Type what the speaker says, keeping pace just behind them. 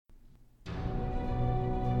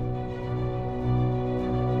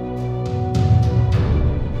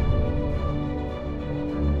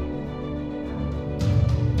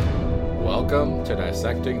Welcome to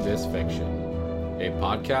Dissecting This Fiction, a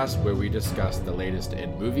podcast where we discuss the latest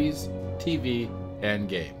in movies, TV, and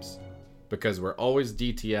games. Because we're always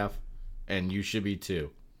DTF, and you should be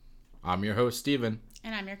too. I'm your host, Steven.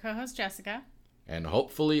 And I'm your co-host, Jessica. And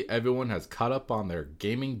hopefully everyone has caught up on their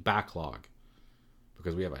gaming backlog.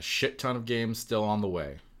 Because we have a shit ton of games still on the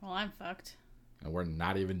way. Well, I'm fucked. And we're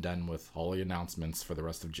not even done with all the announcements for the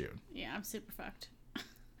rest of June. Yeah, I'm super fucked.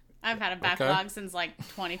 I've had a backlog since like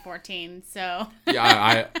 2014, so...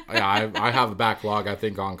 I have a backlog, I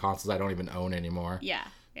think, on consoles I don't even own anymore. Yeah.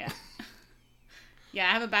 Yeah,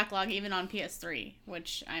 I have a backlog even on PS3,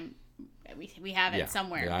 which we have it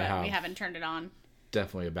somewhere, but we haven't turned it on.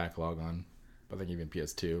 Definitely a backlog on, I think, even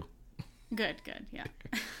PS2. Good, yeah.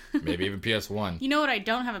 Maybe even PS1. You know what I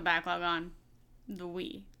don't have a backlog on? The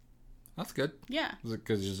Wii. That's good. Yeah. Is it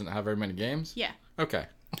because it doesn't have very many games? Yeah. Okay.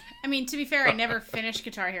 I mean, to be fair, I never finished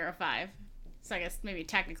Guitar Hero 5. So I guess maybe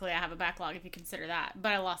technically I have a backlog if you consider that.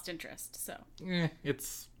 But I lost interest, so.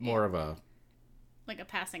 It's more of a... like a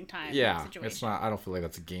passing time situation. It's not... I don't feel like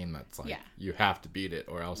that's a game that's like... you have to beat it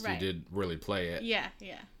or else you did really play it. Yeah.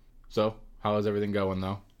 So, how is everything going,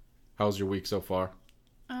 though? How's your week so far?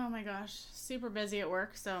 Oh my gosh. Super busy at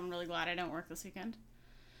work, so I'm really glad I don't work this weekend.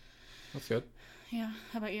 That's good. Yeah.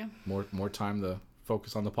 How about you? More time to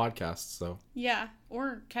focus on the podcast, so... Yeah.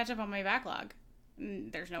 Or catch up on my backlog.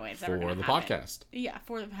 There's no way it's ever going to happen. For the podcast. Yeah,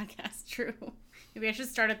 for the podcast. True. Maybe I should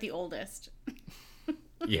start at the oldest.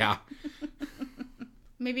 Yeah.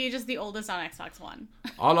 Maybe just the oldest on Xbox One.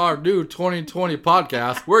 On our new 2020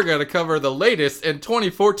 podcast, we're going to cover the latest in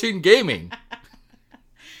 2014 gaming.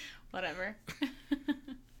 Whatever.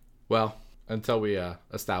 Well, until we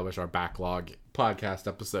establish our backlog podcast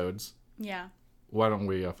episodes, why don't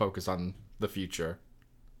we focus on the future?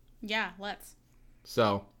 Yeah, let's.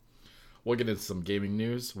 So, we'll get into some gaming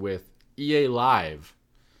news with EA Live,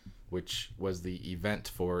 which was the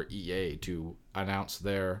event for EA to announce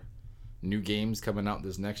their new games coming out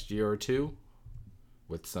this next year or two,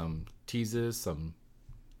 with some teases, some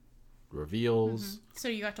reveals. Mm-hmm. So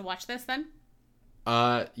you got to watch this then?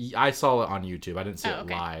 I saw it on YouTube. I didn't see it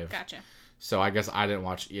okay. live. Gotcha. So I guess I didn't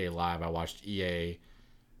watch EA Live. I watched EA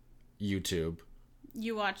YouTube.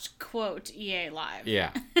 You watched, quote, EA Live.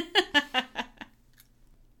 Yeah.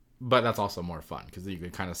 But that's also more fun because you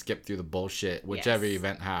can kind of skip through the bullshit, which every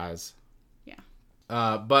event has. Yeah.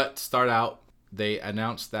 But start out, they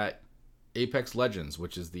announced that Apex Legends,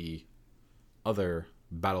 which is the other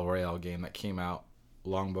Battle Royale game that came out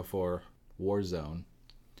long before Warzone,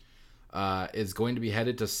 is going to be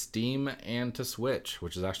headed to Steam and to Switch,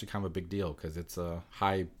 which is actually kind of a big deal because it's a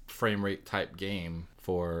high frame rate type game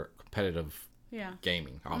for competitive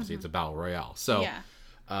gaming. Obviously, it's a Battle Royale. So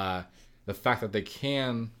the fact that they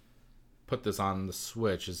can put this on the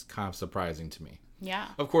Switch is kind of surprising to me. Yeah.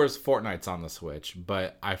 Of course, Fortnite's on the Switch,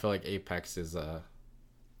 but I feel like Apex is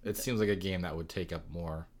it seems like a game that would take up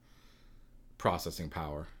more processing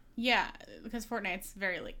power. Yeah, because Fortnite's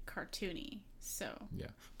very, like, cartoony, so... Yeah,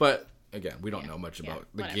 but, again, we don't know much about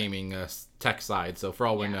the gaming tech side, so for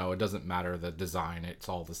all we know, it doesn't matter the design, it's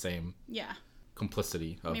all the same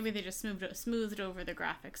complicity. Maybe they just smoothed over the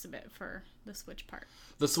graphics a bit for the Switch part.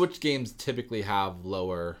 The Switch games typically have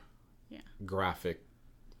lower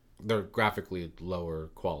they're graphically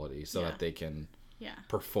lower quality, so that they can...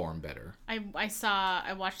 perform better. I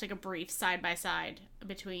watched like a brief side-by-side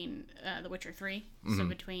between The Witcher 3. Mm-hmm. So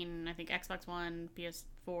between, I think, Xbox One,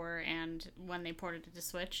 PS4, and when they ported it to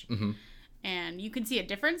Switch. Mm-hmm. And you can see a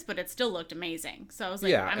difference, but it still looked amazing. So I was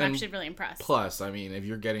like, I'm actually really impressed. Plus, I mean, if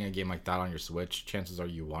you're getting a game like that on your Switch, chances are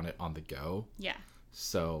you want it on the go. Yeah.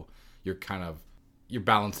 So you're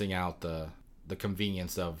balancing out the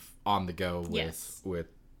convenience of on the go with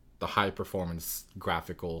the high performance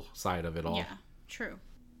graphical side of it all. Yeah. True.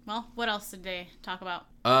 Well, what else did they talk about?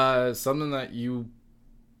 Something that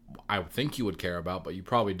I would think you would care about, but you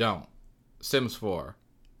probably don't. Sims 4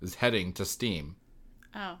 is heading to Steam.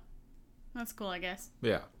 Oh. That's cool, I guess.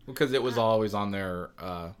 Yeah. Because it was always on their...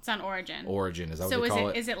 it's on Origin. Origin, is that what they call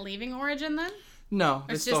it? So is it leaving Origin then? No,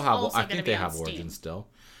 they still have... I think they have Origin still.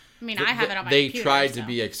 I mean, I have it on my computer. They tried to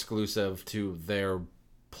be exclusive to their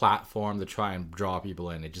platform to try and draw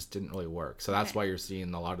people in. It just didn't really work. So that's why you're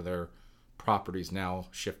seeing a lot of their properties now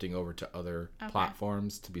shifting over to other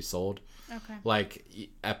platforms to be sold. Okay. Like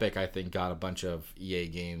Epic, I think, got a bunch of EA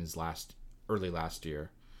games early last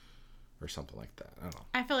year or something like that. I don't know.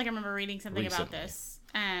 I feel like I remember reading something about this,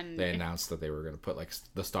 and they announced that they were going to put like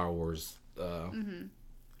the Star Wars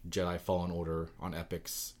Jedi Fallen Order on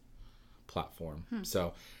Epic's platform.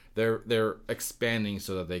 So they're expanding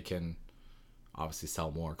so that they can obviously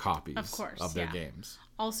sell more copies Of course, of their yeah. games.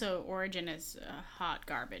 Also, Origin is hot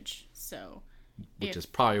garbage, so... Which is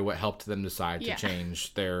probably what helped them decide Yeah. to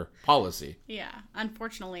change their policy. Yeah.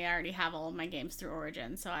 Unfortunately, I already have all of my games through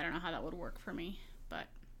Origin, so I don't know how that would work for me. But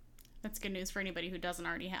that's good news for anybody who doesn't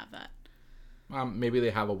already have that. Maybe they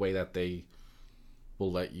have a way that they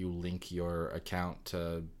will let you link your account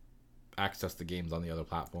to access the games on the other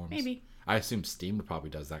platforms. Maybe. I assume Steam probably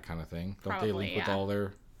does that kind of thing. Don't Probably, they link with yeah. all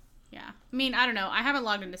their... Yeah. I mean, I don't know. I haven't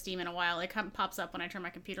logged into Steam in a while. It pops up when I turn my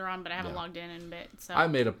computer on, but I haven't logged in a bit. So I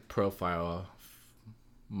made a profile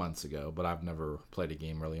months ago, but I've never played a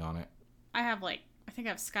game really on it. I have I think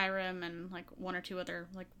I have Skyrim and one or two other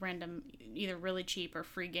random, either really cheap or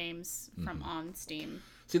free games from on Steam.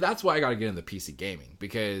 See, that's why I gotta get into PC gaming,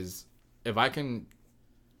 because if I can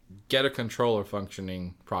get a controller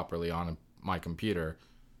functioning properly on my computer,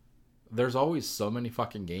 there's always so many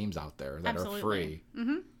fucking games out there that Absolutely. are free.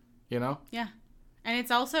 Mm-hmm. You know? Yeah. And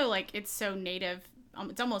it's also it's so native.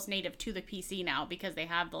 It's almost native to the PC now because they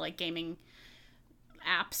have the gaming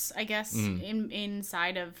apps, I guess,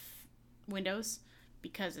 inside of Windows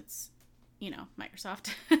because it's,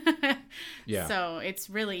 Microsoft. Yeah. So it's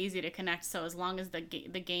really easy to connect. So as long as the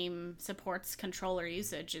game supports controller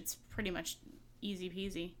usage, it's pretty much easy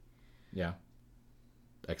peasy. Yeah.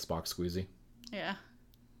 Xbox squeezy. Yeah.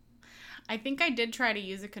 I think I did try to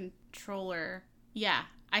use a controller. Yeah.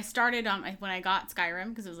 I started when I got Skyrim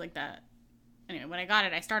because it was that. Anyway, when I got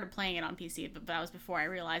it, I started playing it on PC, but that was before I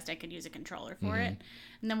realized I could use a controller for it.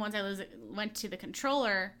 And then once I went to the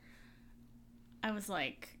controller, I was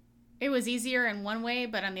it was easier in one way,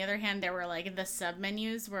 but on the other hand, there were the sub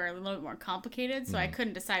menus were a little bit more complicated, so I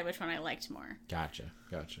couldn't decide which one I liked more. Gotcha.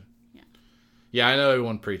 Yeah. Yeah, I know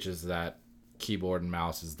everyone preaches that keyboard and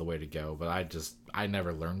mouse is the way to go, but I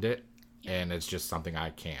never learned it, and it's just something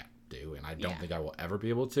I can't do, and I don't think I will ever be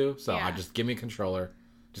able to. So I just give me a controller.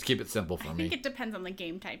 Just keep it simple for me. I think it depends on the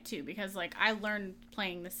game type too, because I learned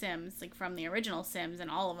playing The Sims from the original Sims and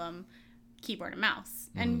all of them keyboard and mouse,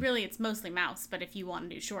 and really it's mostly mouse. But if you want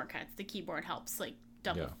to do shortcuts, the keyboard helps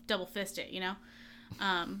double fist it,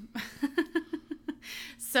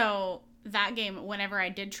 So that game, whenever I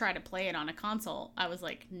did try to play it on a console, I was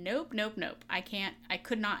nope. I can't. I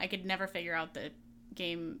could never figure out the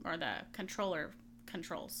game or the controller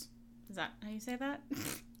controls. Is that how you say that?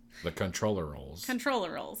 The controller rolls.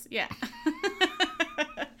 Controller rolls, yeah.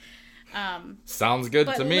 Sounds good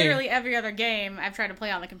to me. Literally every other game I've tried to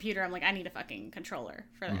play on the computer, I'm I need a fucking controller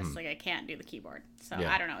for this. I can't do the keyboard. So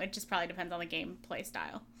I don't know. It just probably depends on the gameplay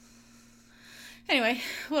style. Anyway,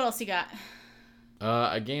 what else you got?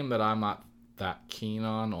 A game that I'm not that keen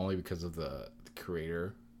on, only because of the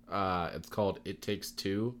creator. It's called It Takes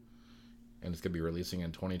Two, and it's gonna be releasing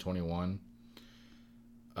in 2021.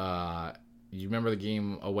 You remember the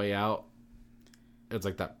game A Way Out? It's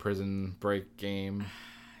that prison break game.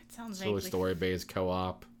 It sounds vaguely story-based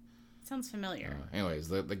co-op. Sounds familiar. Anyways,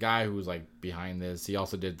 the guy who's behind this, he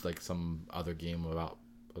also did some other game about,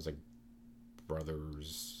 it was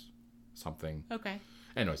Brothers something. Okay.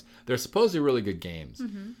 Anyways, they're supposedly really good games.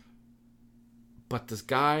 Mm-hmm. But this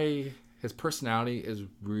guy, his personality is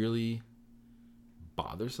really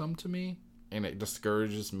bothersome to me. And it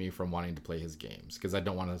discourages me from wanting to play his games. Because I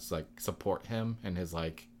don't want to, support him and his,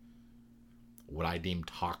 what I deem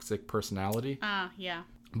toxic personality. Yeah.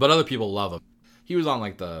 But other people love him. He was on,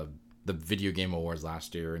 the Video Game Awards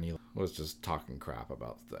last year. And he was just talking crap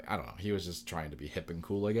about, I don't know. He was just trying to be hip and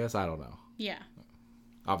cool, I guess. I don't know. Yeah.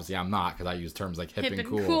 Obviously, I'm not, because I use terms like hip and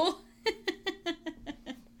cool.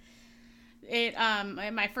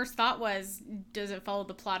 My first thought was, does it follow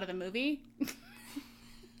the plot of the movie?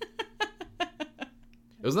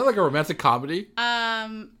 Isn't that a romantic comedy? Now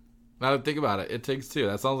that I think about it, It Takes Two.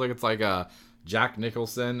 That sounds like it's a Jack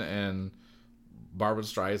Nicholson and Barbara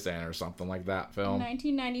Streisand or something like that film.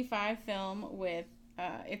 1995 film with,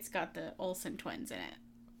 it's got the Olsen twins in it.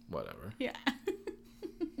 Whatever. Yeah.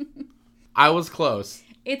 I was close.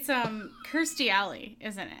 It's Kirstie Alley,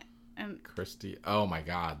 isn't it? Kirstie. Oh my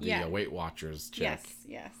God, the Weight Watchers chick.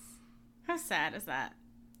 Yes. How sad is that?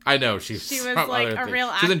 I know she was a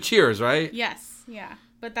real. She's in Cheers, right? Yes, yeah.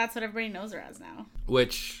 But that's what everybody knows her as now.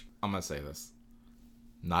 Which I'm gonna say this,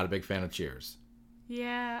 not a big fan of Cheers.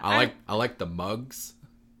 Yeah. I like the mugs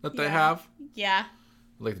that they have. Yeah.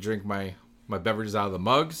 I like to drink my beverages out of the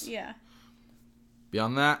mugs. Yeah.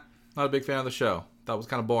 Beyond that, not a big fan of the show. That was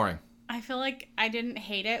kind of boring. I feel like I didn't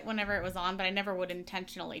hate it whenever it was on, but I never would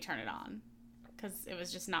intentionally turn it on because it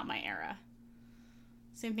was just not my era.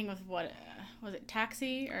 Same thing with was it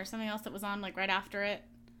Taxi or something else that was on right after it?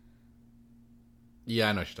 Yeah,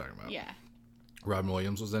 I know what you're talking about. Yeah. Robin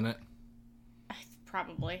Williams was in it.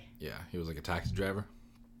 Probably. Yeah, he was like a taxi driver.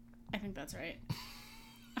 I think that's right.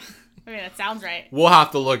 I mean, that sounds right. We'll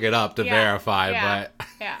have to look it up to Yeah, verify, yeah, but...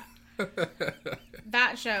 Yeah.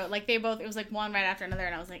 That show, like, it was like one right after another,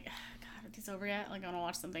 and I was like, God, are these over yet? Like, I want to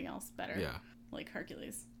watch something else better. Yeah. Like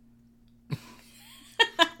Hercules.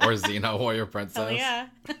 Or Xena, Warrior Princess. Hell yeah.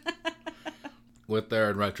 With their,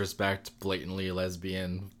 in retrospect, blatantly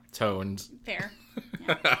lesbian toned Fair.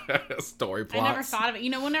 story I plots. never thought of it. You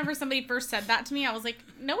know, whenever somebody first said that to me, I was like,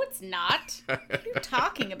 no, it's not. What are you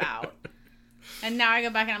talking about? And now I go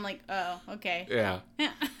back and I'm like, oh, okay. Yeah.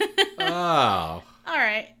 Yeah. Oh. All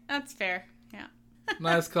right. That's fair. Yeah.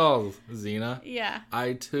 Nice call, Xena. Yeah.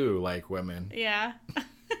 I, too, like women. Yeah.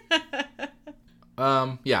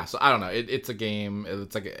 Yeah, so I don't know. It's a game.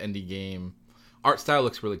 It's like an indie game. Art style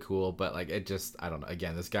looks really cool, but like it just, I don't know.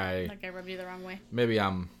 Again, this guy. Like I rubbed you the wrong way. Maybe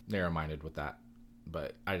I'm narrow-minded with that,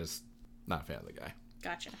 but I just not a fan of the guy.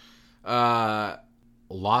 Gotcha.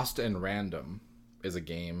 Lost and Random is a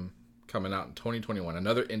game coming out in 2021.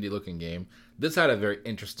 Another indie-looking game. This had a very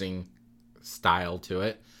interesting style to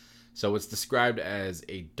it. So it's described as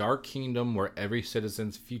a dark kingdom where every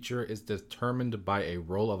citizen's future is determined by a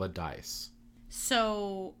roll of a dice.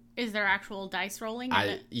 So, is there actual dice rolling?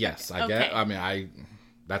 Yes, okay. I get. I mean,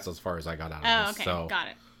 that's as far as I got out of this. Okay, So, got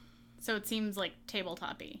it. So it seems like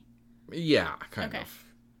tabletop-y. yeah, kind of.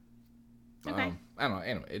 Okay. I don't know.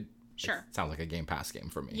 Anyway, it Sure. sounds like a Game Pass game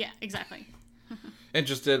for me. Yeah, exactly.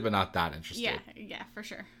 Interested, but not that interested. Yeah, for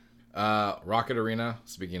sure. Rocket Arena.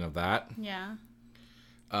 Speaking of that, Yeah.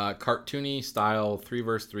 cartoony style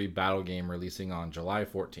 3v3 battle game releasing on July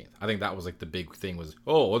 14th. I think that was like the big thing was,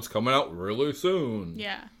 oh, it's coming out really soon.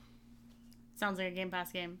 Yeah. Sounds like a Game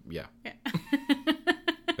Pass game. Yeah. Yeah.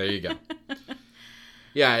 There you go.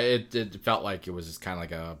 Yeah, it felt like it was just kind of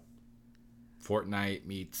like a Fortnite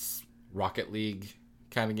meets Rocket League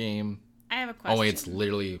kind of game. I have a question. Only it's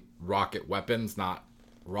literally rocket weapons, not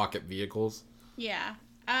rocket vehicles. Yeah.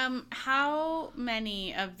 How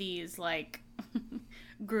many of these, like,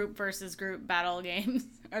 group versus group battle games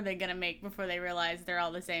are they gonna make before they realize they're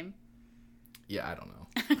all the same? Yeah, I don't know.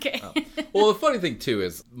 Okay. Well, the funny thing, too,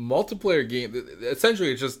 is multiplayer game,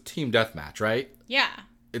 essentially it's just team deathmatch, right? Yeah.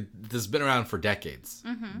 This has been around for decades.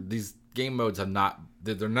 Mm-hmm. These game modes have not,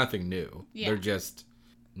 they're nothing new. Yeah. They're just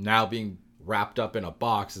now being wrapped up in a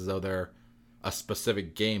box as though they're a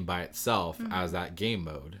specific game by itself as that game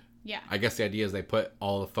mode. Yeah. I guess the idea is they put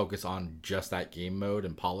all the focus on just that game mode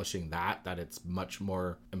and polishing that it's much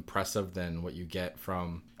more impressive than what you get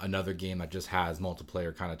from another game that just has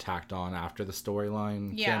multiplayer kind of tacked on after the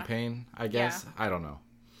storyline campaign, I guess. Yeah. I don't know.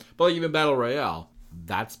 But like even Battle Royale,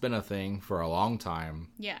 that's been a thing for a long time.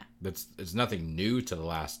 Yeah. It's nothing new to the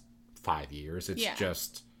last 5 years. It's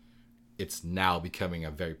just, it's now becoming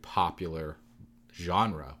a very popular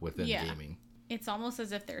genre within gaming. It's almost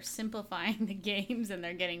as if they're simplifying the games and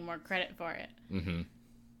they're getting more credit for it. Mm-hmm.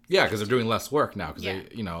 Yeah, because they're doing less work now. Because they,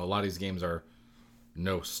 a lot of these games are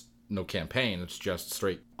no campaign. It's just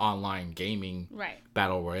straight online gaming, right?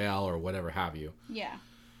 Battle Royale or whatever have you. Yeah.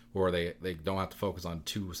 Or they don't have to focus on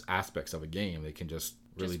two aspects of a game. They can just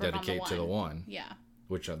really dedicate to the one. Yeah.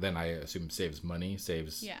 Which then I assume saves money,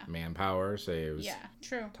 saves manpower, saves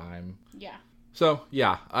time. Yeah. So,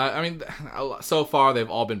 yeah. I mean, so far they've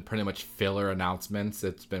all been pretty much filler announcements.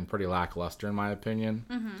 It's been pretty lackluster in my opinion.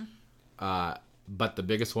 Mm-hmm. But the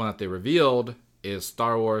biggest one that they revealed is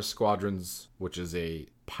Star Wars Squadrons, which is a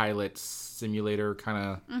pilot simulator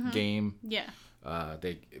kind of game. Yeah.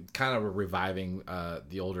 They kind of reviving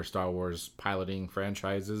the older Star Wars piloting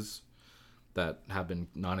franchises that have been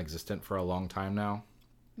non-existent for a long time now.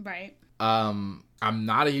 Right. I'm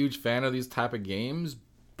not a huge fan of these type of games,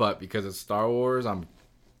 but because it's Star Wars, I'm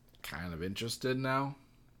kind of interested now.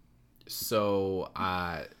 So,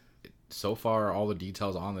 so far, all the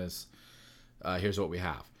details on this, here's what we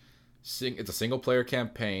have. It's a single-player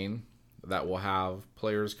campaign that will have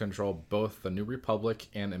players control both the New Republic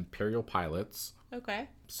and Imperial pilots. Okay.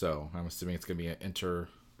 So, I'm assuming it's going to be an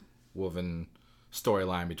interwoven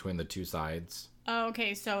storyline between the two sides. Oh,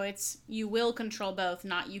 okay, so it's you will control both,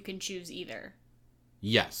 not you can choose either.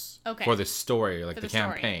 Yes. Okay. For the story, like the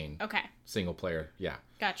campaign. Okay. Single player, yeah.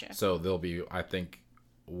 Gotcha. So there'll be, I think,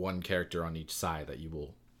 one character on each side that you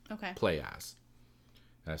will play as.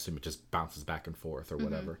 And I assume it just bounces back and forth or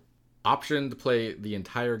whatever. Option to play the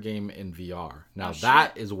entire game in VR. Now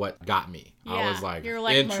that is what got me. Yeah. I was like,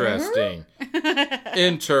 interesting.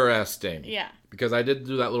 Interesting. Yeah. Because I did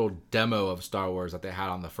do that little demo of Star Wars that they had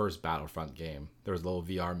on the first Battlefront game. There was a little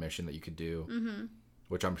VR mission that you could do,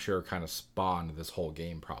 which I'm sure kind of spawned this whole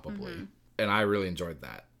game probably. And I really enjoyed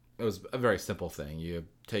that. It was a very simple thing. You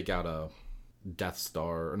take out a Death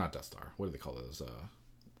Star, or not Death Star. What do they call those?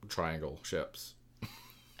 Triangle ships.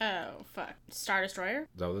 Oh, fuck. Star Destroyer?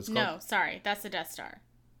 Is that what it's called? No, sorry. That's the Death Star.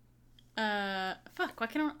 Fuck. Why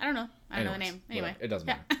can't I don't know. I don't know the name. Anyway. Whatever. It doesn't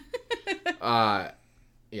matter.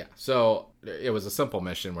 Yeah. So it was a simple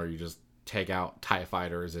mission where you just take out TIE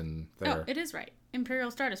fighters and their... Oh, it is right. Imperial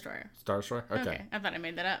Star Destroyer. Star Destroyer? Okay. I thought I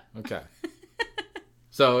made that up. Okay.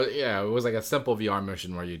 So, yeah, it was like a simple VR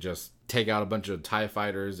mission where you just take out a bunch of TIE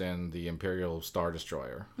fighters and the Imperial Star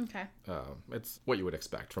Destroyer. Okay. It's what you would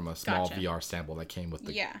expect from a small Gotcha. VR sample that came with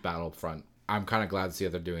the Yeah. Battlefront. I'm kind of glad to see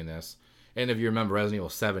that they're doing this. And if you remember, Resident Evil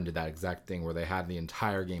 7 did that exact thing where they had the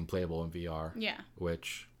entire game playable in VR. Yeah.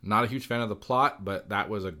 Which, not a huge fan of the plot, but that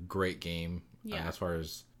was a great game as far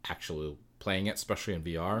as actually playing it, especially in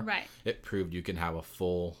VR. Right. It proved you can have a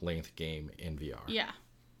full-length game in VR. Yeah.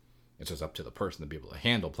 It's just up to the person to be able to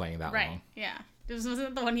handle playing that Right. long. Yeah. This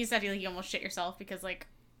wasn't the one you said you almost shit yourself because, like,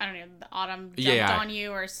 I don't know, the Autumn jumped on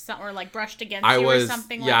you or like brushed against you or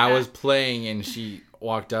something like that. I was playing and she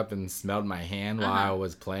walked up and smelled my hand while I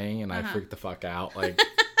was playing and I freaked the fuck out. Like,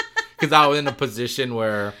 because I was in a position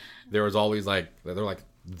where there was always like, I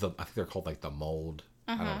think they're called like the mold.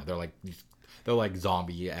 I don't know. They're like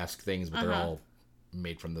zombie-esque things, but they're all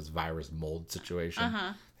made from this virus mold situation.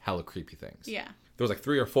 Hella creepy things. Yeah. There was like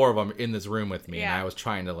 3 or 4 of them in this room with me, and Yeah. I was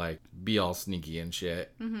trying to like be all sneaky and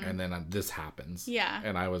shit, and then this happens. Yeah.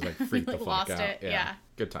 And I was like freaked the fuck Lost out. it, yeah.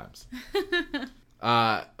 Good times.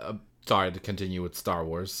 Sorry to continue with Star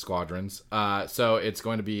Wars Squadrons. So it's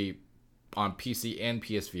going to be on PC and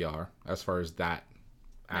PSVR as far as that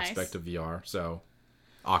aspect of VR. So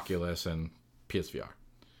Oculus and PSVR.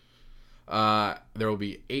 There will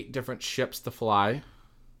be 8 different ships to fly,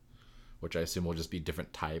 which I assume will just be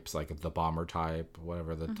different types, like the bomber type,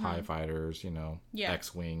 whatever, the TIE fighters,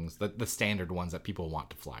 X-Wings, the standard ones that people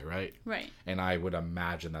want to fly, right? Right. And I would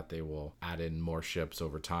imagine that they will add in more ships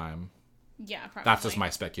over time. Yeah, probably. That's just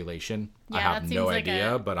my speculation. Yeah, I have that no seems like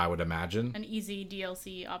idea, but I would imagine. an easy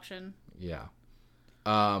DLC option. Yeah.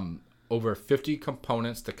 Over 50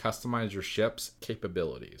 components to customize your ship's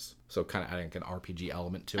capabilities. So kind of adding an RPG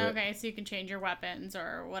element to it. Okay, so you can change your weapons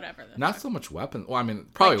or whatever. Not so much weapons. Well, I mean,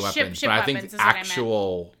 probably Like weapons, ship but I weapons think is what I meant.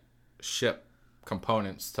 actual ship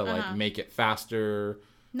components to like make it faster.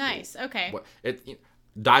 Nice. Okay.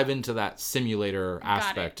 Dive into that simulator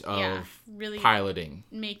aspect Got it. Yeah. of Really piloting.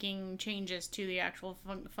 making changes to the actual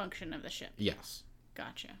function of the ship. Yes.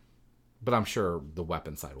 Gotcha. But I'm sure the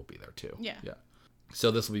weapon side will be there too. Yeah. Yeah.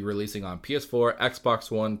 So this will be releasing on PS4,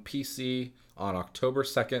 Xbox One, PC on October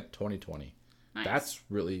 2nd, 2020. Nice. That's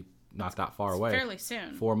really not that far away. Fairly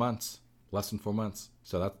soon. 4 months. Less than 4 months.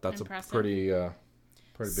 So that's Impressive. a pretty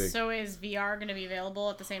big. So is VR going to be available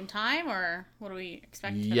at the same time, or what do we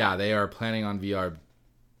expect? Yeah, they are planning on VR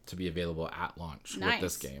to be available at launch Nice. with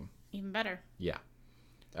this game. Even better. Yeah.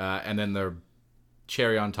 And then the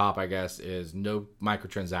cherry on top, I guess, is no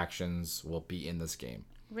microtransactions will be in this game.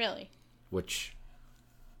 Really? Which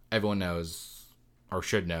everyone knows, or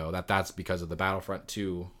should know, that's because of the Battlefront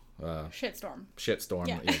 2 shitstorm.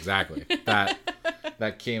 Yeah. Exactly.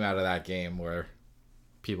 that came out of that game where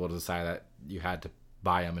people decided that you had to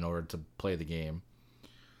buy them in order to play the game.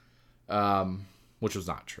 Which was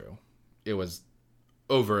not true. It was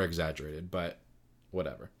over exaggerated, but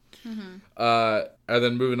whatever. And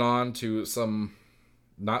then moving on to some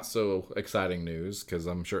not so exciting news, because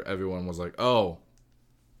I'm sure everyone was like, oh,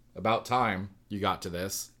 about time you got to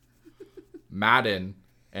this. Madden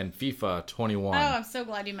and FIFA 21 Oh, I'm so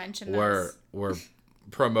glad you mentioned were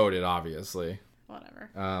promoted, obviously.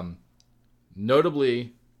 Whatever.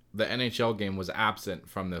 Notably, the NHL game was absent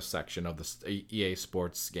from this section of the EA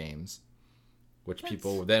Sports games, which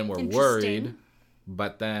people then were worried.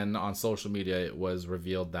 But then on social media, it was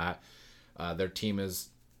revealed that their team is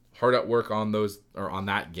hard at work on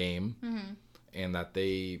that game, and that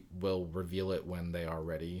they will reveal it when they are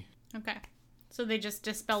ready. Okay. So they just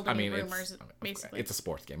dispelled any rumors, basically. It's a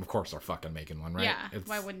sports game. Of course they're fucking making one, right? Yeah,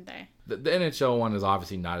 why wouldn't they? The NHL one is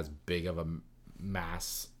obviously not as big of a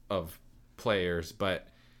mass of players, but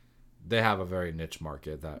they have a very niche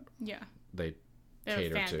market that they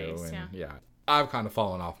cater to. Base, and yeah. I've kind of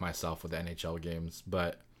fallen off myself with the NHL games,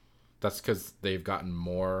 but that's because they've gotten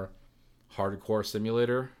more hardcore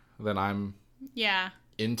simulator than I'm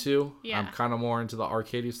into. Yeah. I'm kind of more into the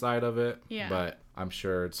arcadey side of it, Yeah. but I'm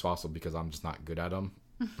sure it's also because I'm just not good at them.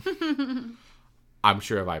 I'm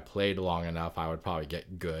sure if I played long enough, I would probably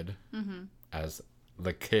get good, as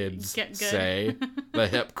the kids say, the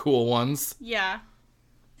hip, cool ones. Yeah.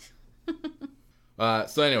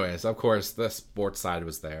 So anyways, of course, the sports side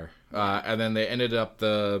was there. And then they ended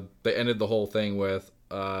the whole thing with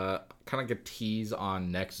kind kind of like a tease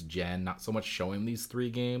on next gen, not so much showing these 3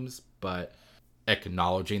 games, but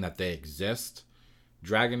acknowledging that they exist.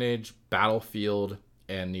 Dragon Age, Battlefield,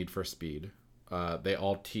 and Need for Speed. They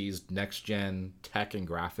all teased next gen tech and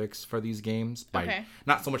graphics for these games by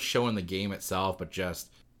not so much showing the game itself, but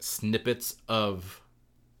just snippets of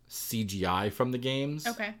CGI from the games.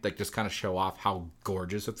 That just kind of show off how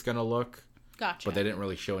gorgeous it's going to look. Gotcha. But they didn't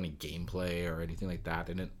really show any gameplay or anything like that.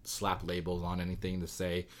 They didn't slap labels on anything to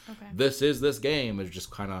say, this is this game. It's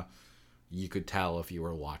just kind of, you could tell if you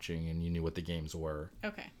were watching and you knew what the games were.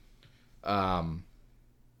 Okay.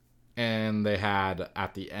 And they had,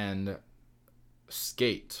 at the end,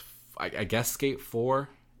 Skate. I guess Skate 4.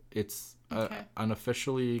 It's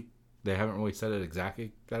unofficially, they haven't really said it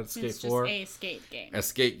exactly that it's Skate 4. It's just a skate game. A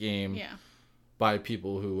skate game by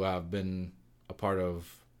people who have been a part of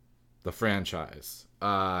the franchise.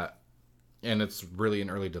 And it's really in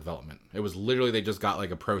early development. It was literally, they just got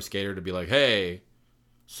like a pro skater to be like, hey,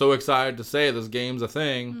 so excited to say this game's a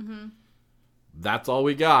thing. That's all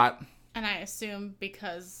we got. And I assume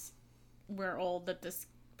because we're old that this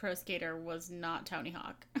pro skater was not Tony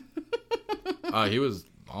Hawk. He was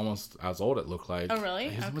almost as old, it looked like. Oh, really?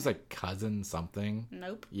 His name was like Cousin something.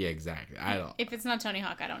 Nope. Yeah, exactly. I don't. If it's not Tony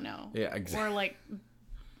Hawk, I don't know. Yeah, exactly. Or like,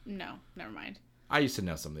 no, never mind. I used to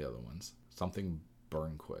know some of the other ones. Something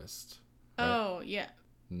Burnquist. Right? Oh, yeah.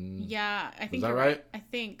 Yeah, I think is that right? I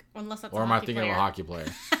think, unless that's or a am hockey I thinking player. of a hockey player?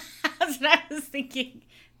 That's what I was thinking.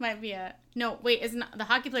 Might be a... No, wait, isn't the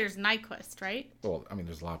hockey player's Nyquist, right? Well, I mean,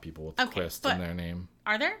 there's a lot of people with Quist in their name.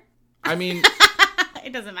 Are there? I mean...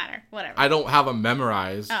 It doesn't matter. Whatever. I don't have them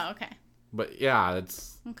memorized. Oh, okay. But yeah,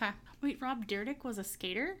 it's... Okay. Wait, Rob Dyrdek was a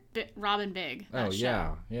skater? Robin Big. Oh,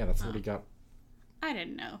 yeah. Yeah, that's what he got. I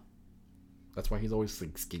didn't know. That's why he's always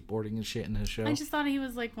like skateboarding and shit in his show. I just thought he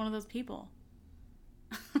was like one of those people.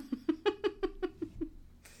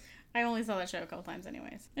 I only saw that show a couple times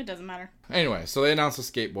anyways. It doesn't matter. Anyway, so they announced a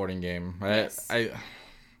skateboarding game. Yes.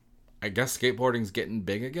 I guess skateboarding's getting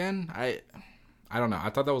big again. I don't know. I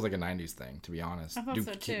thought that was like a 90s thing, to be honest. I thought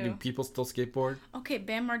so too. Do people still skateboard? Okay,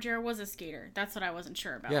 Bam Margera was a skater. That's what I wasn't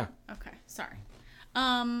sure about. Yeah. Okay, sorry.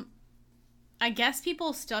 I guess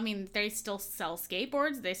people still, I mean, they still sell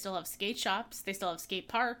skateboards. They still have skate shops. They still have skate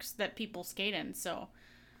parks that people skate in, so.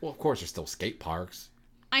 Well, of course, there's still skate parks.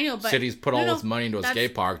 I know, but... Cities put all this money into a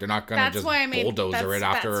skate park. They're not going to just bulldozer it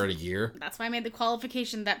after a year. That's why I made the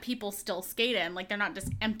qualification that people still skate in. Like, they're not just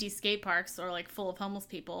empty skate parks or, like, full of homeless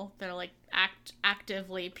people. They're, like,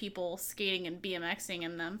 actively people skating and BMXing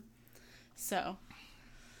in them. So,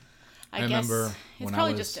 I guess remember it's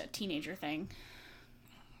probably just a teenager thing.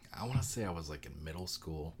 I want to say I was, like, in middle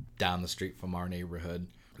school. Down the street from our neighborhood,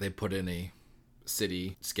 they put in a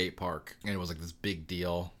city skate park. And it was, like, this big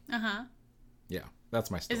deal. Uh-huh. Yeah. That's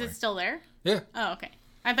my story. Is it still there? Yeah. Oh, okay.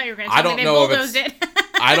 I thought you were going to tell me they bulldozed it.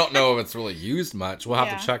 I don't know if it's really used much. We'll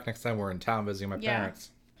have to check next time we're in town visiting my parents.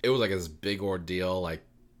 It was like this big ordeal. Like,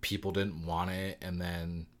 people didn't want it, and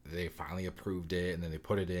then they finally approved it, and then they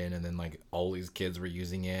put it in, and then, like, all these kids were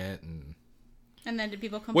using it. And then did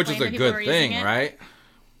people complain which is a that people were good thing, using it? right?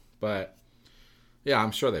 But, yeah,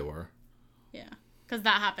 I'm sure they were. Yeah. Because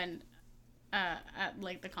that happened at,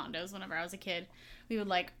 like, the condos whenever I was a kid. We would,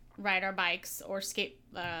 like, ride our bikes or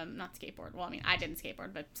not skateboard. Well, I mean, I didn't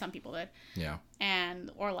skateboard, but some people did. Yeah.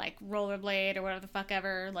 Or like rollerblade or whatever the fuck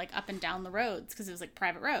ever, like up and down the roads because it was like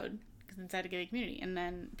private road because inside a gated community. And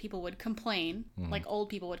then people would complain, like old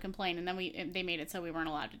people would complain, and then they made it so we weren't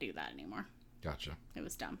allowed to do that anymore. Gotcha. It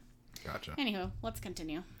was dumb. Gotcha. Anywho, let's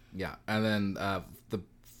continue. Yeah, and then to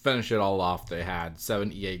finish it all off, they had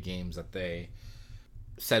 7 EA games that they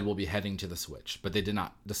said will be heading to the Switch, but they did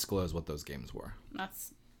not disclose what those games were.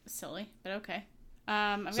 That's silly, but okay.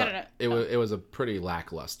 It was a pretty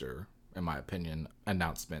lackluster, in my opinion,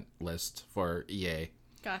 announcement list for EA.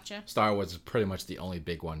 Gotcha. Star Wars is pretty much the only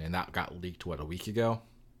big one, and that got leaked, a week ago?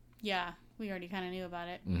 Yeah, we already kind of knew about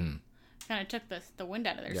it. Mm-hmm. Kind of took the wind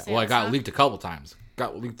out of their sails. Well, it got leaked a couple times.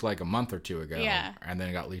 Got leaked like a month or two ago. Yeah. And then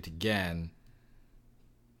it got leaked again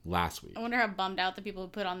last week. I wonder how bummed out the people who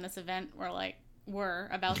put on this event were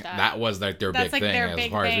about that. That was like their big thing, as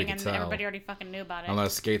far as we could tell. Everybody already fucking knew about it.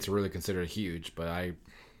 Unless skates are really considered huge, but I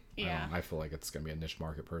feel like it's gonna be a niche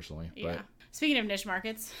market personally. Yeah. But speaking of niche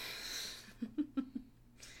markets,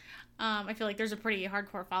 I feel like there's a pretty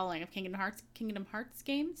hardcore following of Kingdom Hearts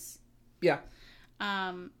games. Yeah.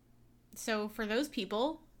 So for those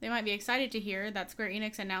people, they might be excited to hear that Square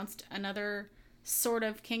Enix announced another sort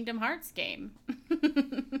of Kingdom Hearts game.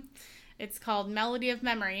 It's called Melody of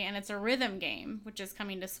Memory, and it's a rhythm game, which is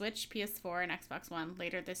coming to Switch, PS4, and Xbox One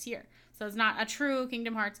later this year. So it's not a true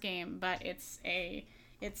Kingdom Hearts game, but it's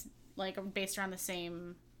like based around the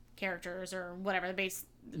same characters or whatever the base.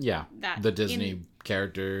 Yeah, that the Disney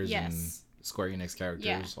characters Yes. and Square Enix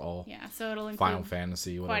characters, all Yeah, so it'll include Final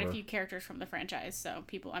Fantasy, quite whatever. a few characters from the franchise. So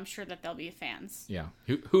I'm sure that they'll be fans. Yeah,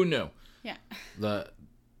 who knew? Yeah. The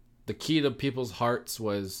key to people's hearts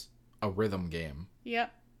was a rhythm game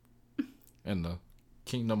Yep. in the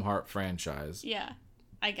Kingdom Heart franchise. Yeah.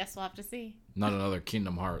 I guess we'll have to see. Not another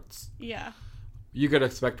Kingdom Hearts. Yeah. You could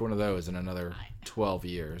expect one of those in another 12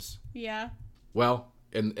 years. Yeah. Well,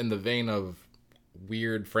 in the vein of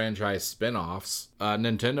weird franchise spin-offs,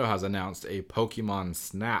 Nintendo has announced a Pokemon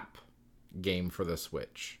Snap game for the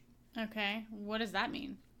Switch. Okay. What does that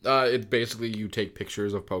mean? It's basically you take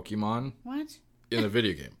pictures of Pokemon What? in a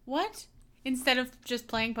video game. What? Instead of just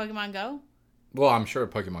playing Pokemon Go? Well, I'm sure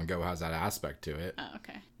Pokemon Go has that aspect to it. Oh,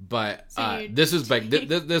 okay. But So this is like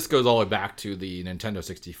this goes all the way back to the Nintendo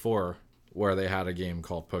 64, where they had a game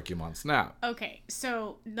called Pokemon Snap. Okay,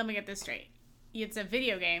 so let me get this straight. It's a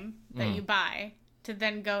video game that you buy to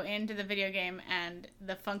then go into the video game, and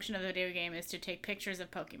the function of the video game is to take pictures of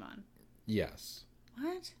Pokemon. Yes.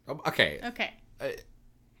 What? Okay. Okay.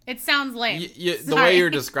 It sounds lame. The way you're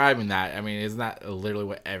describing that, I mean, isn't that literally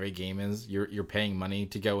what every game is? You're paying money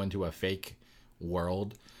to go into a fake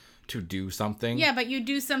world to do something. Yeah, but you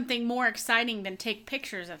do something more exciting than take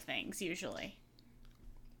pictures of things, usually.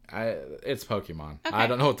 It's Pokemon. Okay, I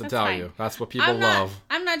don't know what to that's tell fine. you. That's what people love.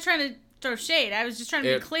 I'm not trying to throw shade. I was just trying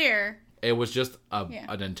to be clear. It was just a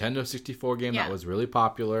Nintendo 64 game that was really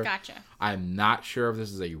popular. Gotcha. I'm not sure if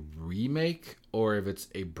this is a remake or if it's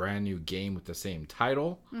a brand new game with the same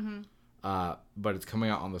title. Mm-hmm. But it's coming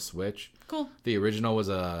out on the Switch. Cool. The original was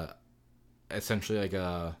essentially like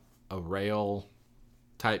a rail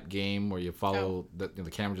type game where you follow the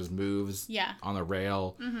camera just moves on the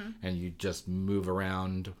rail and you just move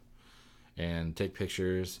around and take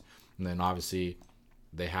pictures. And then obviously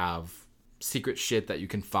they have secret shit that you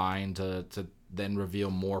can find to then reveal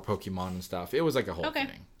more Pokemon and stuff. It was like a whole thing.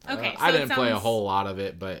 Okay. I didn't play a whole lot of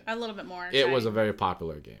it, but a little bit more. it was a very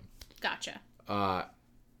popular game. Gotcha.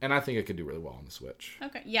 And I think it could do really well on the Switch.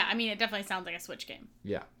 Okay. Yeah, I mean, it definitely sounds like a Switch game.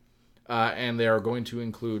 Yeah. And they are going to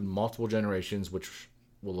include multiple generations, which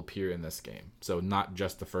will appear in this game. So not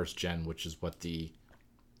just the first gen, which is what the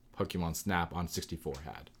Pokemon Snap on 64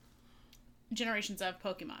 had. Generations of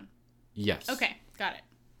Pokemon. Yes. Okay, got it.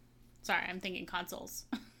 Sorry, I'm thinking consoles.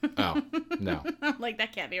 Oh, no. I'm like,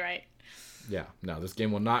 that can't be right. Yeah, no, this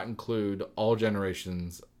game will not include all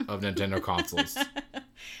generations of Nintendo consoles.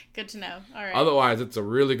 Good to know. All right. Otherwise, it's a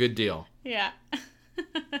really good deal. Yeah.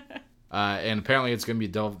 And apparently it's going to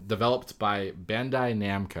be developed by Bandai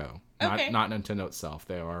Namco, not Nintendo itself.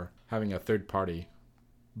 They are having a third party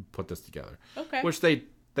put this together. Okay. Which they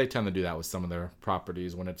tend to do that with some of their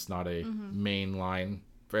properties when it's not a mainline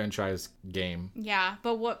franchise game. Yeah,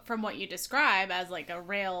 but from what you describe as like a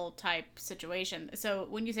rail type situation. So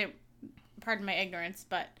when you say, pardon my ignorance,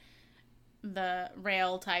 but the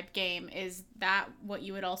rail type game, is that what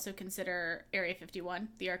you would also consider Area 51,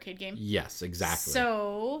 the arcade game? Yes, exactly.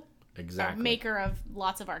 So exactly. A maker of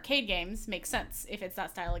lots of arcade games makes sense if it's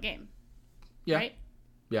that style of game. Yeah. Right?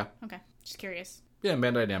 Yeah. Okay. Just curious. Yeah,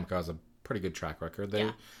 Bandai Namco has a pretty good track record.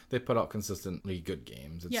 They put out consistently good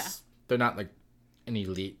games. They're not like an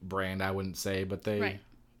elite brand, I wouldn't say, but they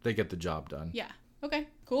get the job done. Yeah. Okay.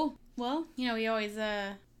 Cool. Well, we always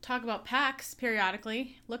talk about PAX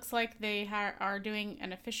periodically. Looks like they are doing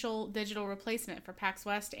an official digital replacement for PAX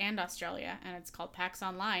West and Australia, and it's called PAX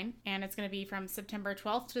Online, and it's going to be from September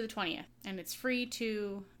 12th to the 20th, and it's free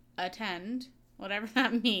to attend, whatever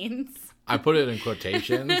that means. I put it in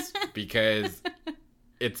quotations because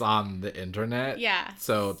it's on the internet. Yeah.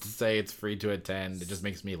 So to say it's free to attend, it just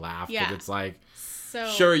makes me laugh because it's like,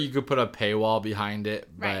 sure, you could put a paywall behind it,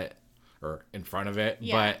 or in front of it,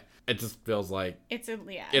 but it just feels like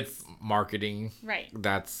it's marketing. Right.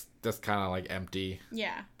 That's just kind of like empty.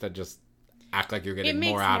 Yeah. To just act like you're getting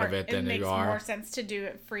more out of it than you are. It makes more sense to do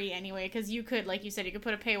it free anyway, because you could, like you said, you could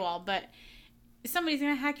put a paywall, but somebody's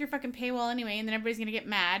going to hack your fucking paywall anyway, and then everybody's going to get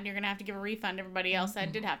mad, and you're going to have to give a refund to everybody else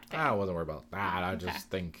that did have to pay. I wasn't worried about that. I just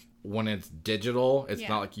think when it's digital, it's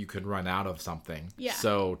not like you could run out of something. Yeah,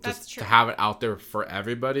 so just to have it out there for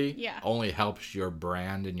everybody only helps your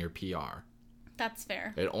brand and your PR. That's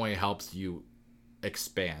fair. It only helps you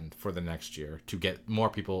expand for the next year to get more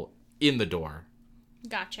people in the door.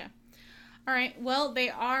 Gotcha. All right. Well, they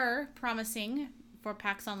are promising for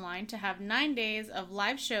PAX Online to have 9 days of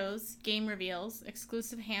live shows, game reveals,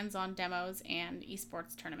 exclusive hands-on demos, and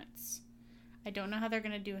esports tournaments. I don't know how they're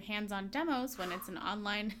going to do hands-on demos when it's an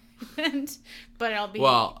online event, but it'll be...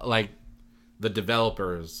 Well, like, the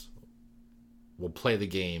developers will play the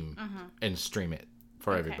game and stream it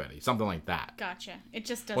for everybody. Something like that. Gotcha. It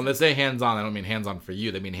just doesn't... When they say hands-on, I don't mean hands-on for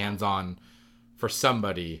you. They mean hands-on for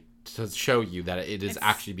somebody to show you that it is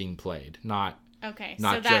actually being played, not okay.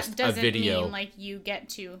 Not so that just doesn't a video. mean like you get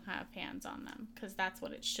to have hands on them, because that's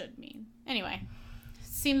what it should mean. Anyway,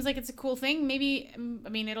 seems like it's a cool thing. Maybe, I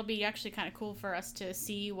mean, it'll be actually kind of cool for us to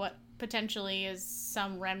see what potentially is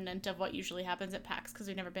some remnant of what usually happens at PAX, because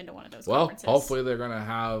we've never been to one of those conferences. Hopefully they're gonna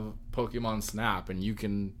have Pokemon Snap, and you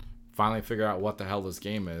can finally figure out what the hell this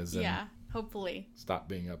game is. And hopefully. Stop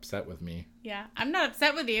being upset with me. Yeah, I'm not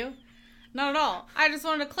upset with you. Not at all. I just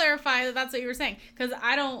wanted to clarify that that's what you were saying. Because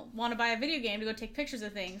I don't want to buy a video game to go take pictures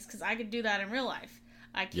of things, because I could do that in real life.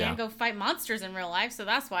 I can't go fight monsters in real life, so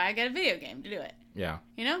that's why I get a video game to do it. Yeah.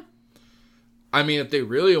 You know? I mean, if they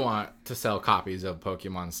really want to sell copies of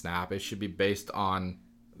Pokemon Snap, it should be based on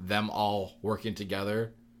them all working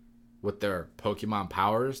together with their Pokemon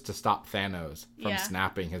powers to stop Thanos from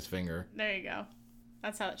snapping his finger. There you go.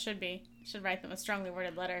 That's how it should be. You should write them a strongly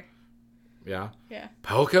worded letter. Yeah? Yeah.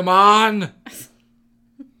 Pokemon!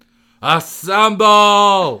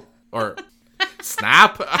 Assemble! Or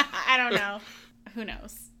snap? I don't know. Who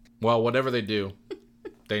knows? Well, whatever they do,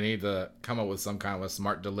 they need to come up with some kind of a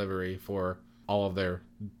smart delivery for all of their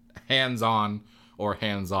hands-on or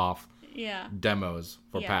hands-off demos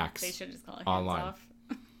for PAX. They should just call it online. Hands-off.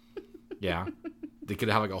 Yeah. They could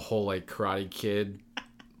have like a whole like Karate Kid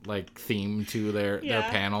like theme to their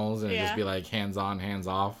panels, and it'd just be like hands-on,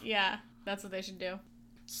 hands-off. Yeah. That's what they should do.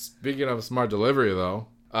 Speaking of smart delivery, though,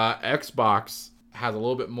 Xbox has a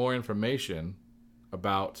little bit more information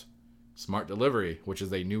about smart delivery, which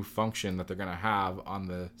is a new function that they're going to have on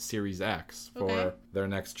the Series X for their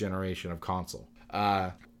next generation of console.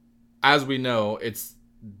 As we know,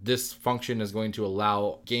 this function is going to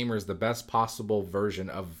allow gamers the best possible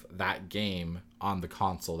version of that game on the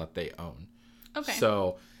console that they own. Okay.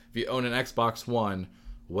 So if you own an Xbox One,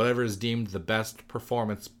 whatever is deemed the best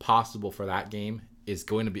performance possible for that game is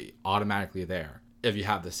going to be automatically there. If you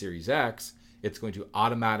have the Series X, it's going to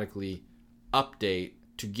automatically update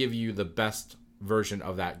to give you the best version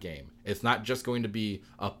of that game. It's not just going to be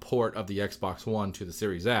a port of the Xbox One to the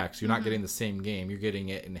Series X. You're not getting the same game. You're getting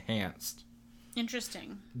it enhanced.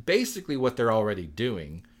 Interesting. Basically what they're already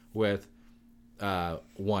doing with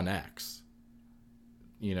One X.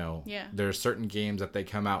 You know, there's certain games that they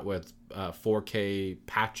come out with 4K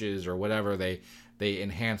patches or whatever. They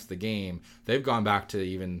enhance the game. They've gone back to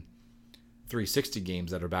even 360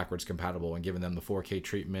 games that are backwards compatible and given them the 4K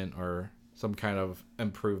treatment or some kind of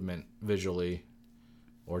improvement visually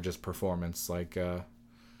or just performance, like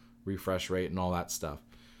refresh rate and all that stuff.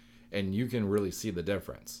 And you can really see the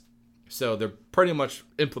difference. So they're pretty much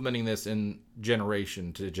implementing this in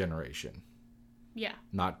generation to generation. Yeah.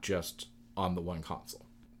 Not just on the one console.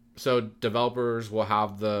 So developers will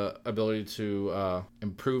have the ability to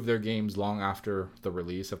improve their games long after the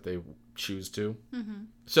release if they choose to. Mm-hmm.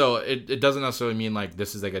 So it doesn't necessarily mean like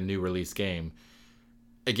this is like a new release game.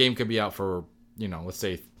 A game could be out for, let's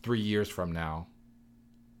say 3 years from now.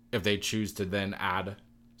 If they choose to then add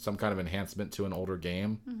some kind of enhancement to an older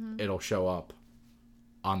game, it'll show up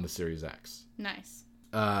on the Series X. Nice.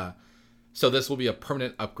 So this will be a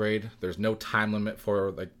permanent upgrade. There's no time limit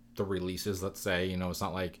for like the releases, let's say. It's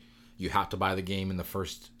not like you have to buy the game in the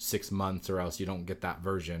first 6 months or else you don't get that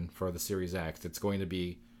version for the Series X. It's going to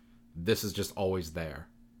be, this is just always there.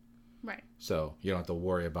 Right. So you don't have to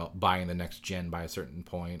worry about buying the next gen by a certain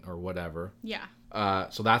point or whatever. Yeah.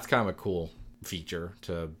 So that's kind of a cool feature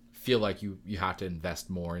to feel like you have to invest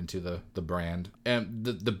more into the brand. And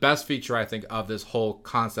the best feature, I think, of this whole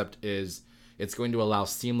concept is it's going to allow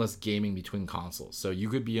seamless gaming between consoles. So you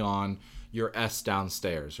could be on your S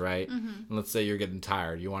downstairs, right? Mm-hmm. And let's say you're getting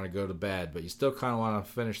tired. You want to go to bed, but you still kind of want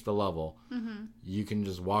to finish the level. Mm-hmm. You can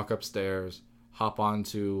just walk upstairs, hop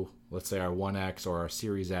onto, let's say, our 1X or our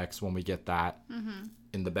Series X when we get that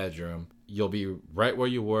in the bedroom. You'll be right where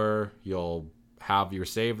you were. You'll have your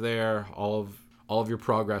save there. All of your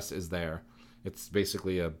progress is there. It's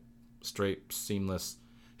basically a straight, seamless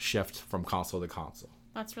shift from console to console.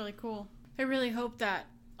 That's really cool. I really hope that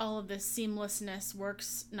all of this seamlessness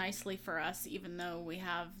works nicely for us, even though we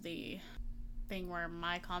have the thing where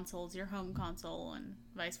my console is your home console and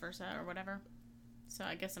vice versa or whatever. So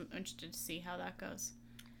I guess I'm interested to see how that goes.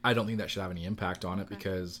 I don't think that should have any impact on it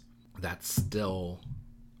because that's still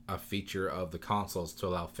a feature of the consoles to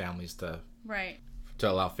allow families to play.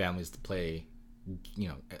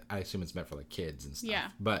 I assume it's meant for like kids and stuff. Yeah.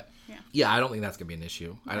 But I don't think that's gonna be an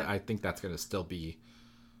issue. Yeah. I think that's gonna still be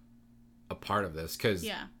a part of this because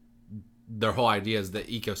their whole idea is the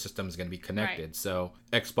ecosystem is going to be connected. Right. So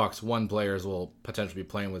Xbox One players will potentially be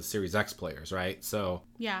playing with Series X players, right? So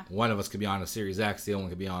yeah, one of us could be on a Series X, the other one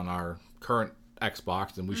could be on our current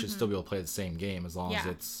Xbox, and we should still be able to play the same game as long as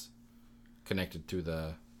it's connected to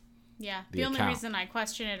the the only reason I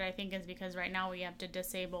question it, I think, is because right now we have to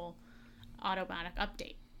disable automatic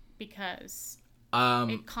update because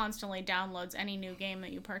it constantly downloads any new game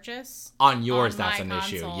that you purchase. On yours, that's an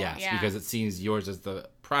console. Issue, yes, because it sees yours as the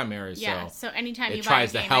primary. Yeah, so anytime you buy a game, it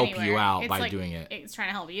tries to help you out by doing it. It's trying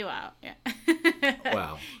to help you out. Yeah.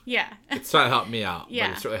 Well. Yeah. It's trying to help me out, but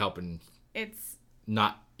it's really helping. It's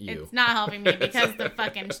not you. It's not helping me because the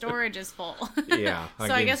fucking storage is full. Yeah.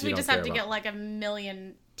 So I guess we just have to get like 1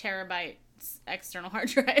 million terabytes external hard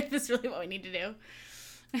drive. That's really what we need to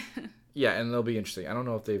do. Yeah, and it'll be interesting. I don't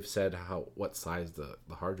know if they've said what size the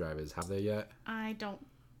hard drive is. Have they yet? I don't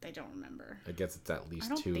remember. I guess it's at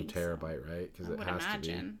least 2 terabyte, right? Because it has to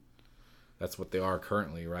be. That's what they are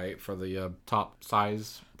currently, right? For the top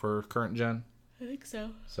size for current gen. I think so.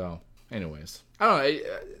 So, anyways, I don't know.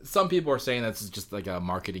 Some people are saying this is just like a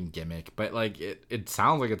marketing gimmick, but like it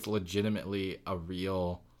sounds like it's legitimately a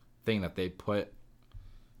real thing that they put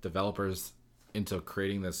developers into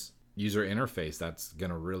creating this user interface that's going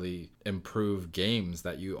to really improve games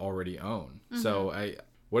that you already own. So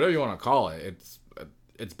whatever you want to call it,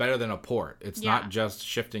 it's better than a port. It's not just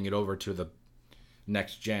shifting it over to the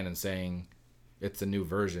next gen and saying it's a new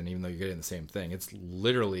version, even though you're getting the same thing. It's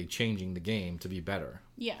literally changing the game to be better.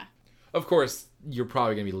 Yeah. Of course, you're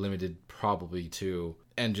probably going to be limited to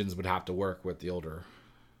engines would have to work with the older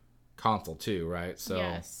console too, right? So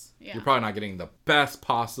you're probably not getting the best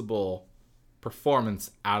possible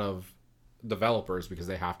performance out of developers because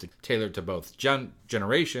they have to tailor to both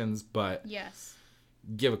generations, but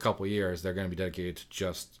give a couple years, they're going to be dedicated to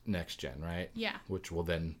just next gen, right? Yeah. Which will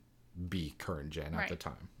then be current gen at the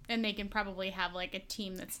time. And they can probably have like a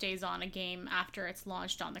team that stays on a game after it's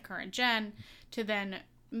launched on the current gen to then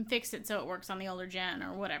fix it so it works on the older gen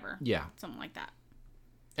or whatever. Yeah. Something like that.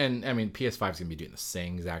 And I mean, PS5 is going to be doing the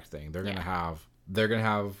same exact thing. They're going to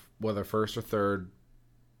have whether first or third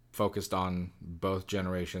focused on both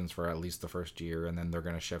generations for at least the first year, and then they're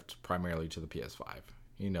going to shift primarily to the PS5.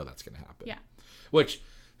 You know that's going to happen. Yeah. Which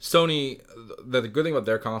Sony, the good thing about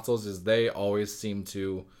their consoles is they always seem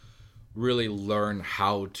to really learn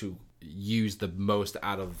how to use the most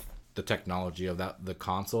out of the technology of the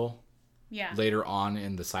console. Yeah. Later on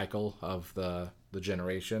in the cycle of the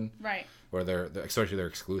generation. Right. Where especially their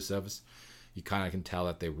exclusives, you kind of can tell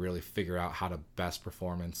that they really figure out how to best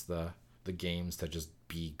performance the games to just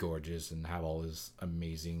be gorgeous and have all this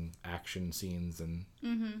amazing action scenes and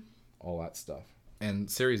all that stuff. And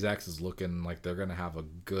Series X is looking like they're going to have a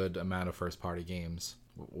good amount of first-party games.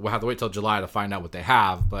 We'll have to wait till July to find out what they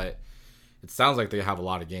have, but it sounds like they have a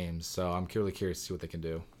lot of games, so I'm really curious to see what they can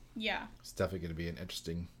do. Yeah. It's definitely going to be an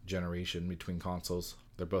interesting generation between consoles.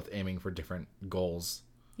 They're both aiming for different goals.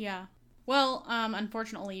 Yeah. Well,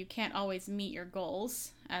 unfortunately, you can't always meet your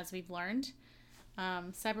goals, as we've learned.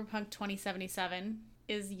 Cyberpunk 2077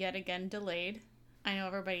 is yet again delayed. I know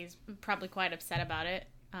everybody's probably quite upset about it.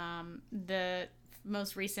 The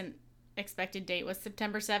most recent expected date was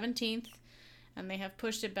September 17th, and they have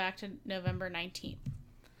pushed it back to November 19th.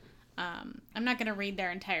 I'm not going to read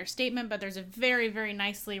their entire statement, but there's a very, very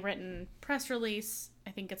nicely written press release.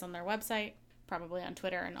 I think it's on their website, probably on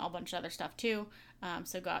Twitter and a whole bunch of other stuff too.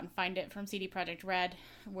 So go out and find it from CD Projekt Red,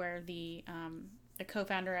 where the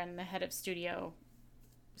co-founder and the head of studio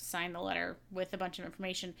signed the letter with a bunch of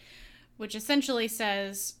information, which essentially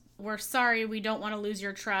says, we're sorry, we don't want to lose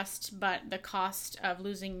your trust, but the cost of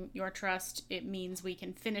losing your trust, it means we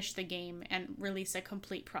can finish the game and release a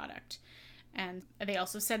complete product. And they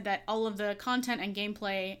also said that all of the content and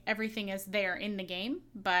gameplay, everything is there in the game,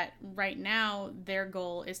 but right now their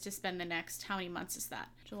goal is to spend the next, how many months is that?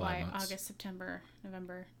 July, August, September,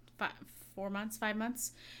 November, 5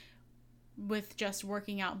 months with just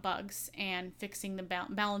working out bugs and fixing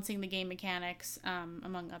balancing the game mechanics,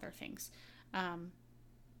 among other things.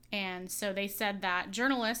 And so they said that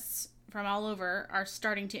journalists from all over are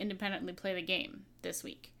starting to independently play the game this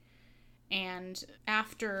week. And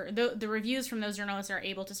after the reviews from those journalists are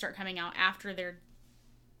able to start coming out after their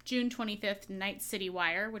June 25th Night City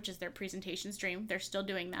Wire, which is their presentation stream. They're still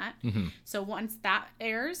doing that. Mm-hmm. So once that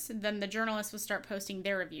airs, then the journalists will start posting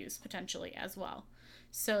their reviews potentially as well.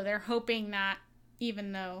 So they're hoping that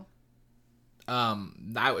even though...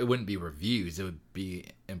 it wouldn't be reviews. It would be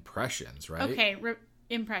impressions, right? Okay,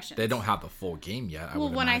 impressions. They don't have the full game yet,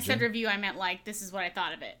 Well, when I said review, I meant like, this is what I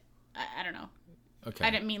thought of it. I don't know. Okay.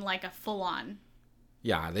 I didn't mean like a full-on.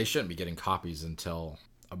 Yeah, they shouldn't be getting copies until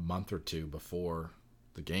a month or two before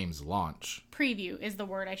the game's launch. Preview is the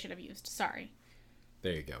word I should have used. Sorry.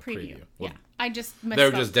 There you go. Preview. Well, Yeah. I just misspoke.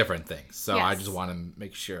 they're just different things. So I Yes. just want to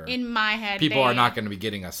make sure. In my head, People are not going to be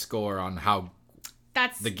getting a score on how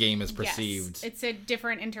that's the game is perceived. Yes. It's a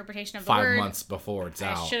different interpretation of the 5 word. months before it's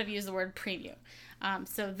I out. should have used the word preview.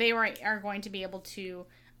 So they are going to be able to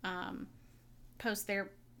post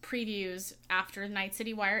their previews after Night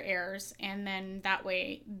City Wire airs, and then that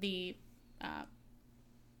way the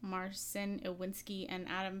Marcin Iwinski and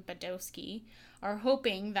Adam Badowski are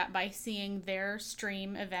hoping that by seeing their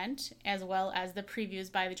stream event as well as the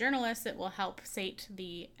previews by the journalists, it will help sate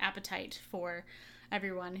the appetite for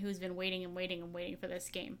everyone who's been waiting and waiting and waiting for this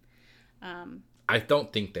game. I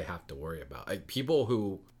don't think they have to worry about people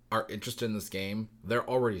who are interested in this game. They're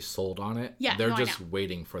already sold on it. Yeah, they're no, I just know.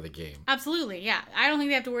 waiting for the game. Absolutely, yeah. I don't think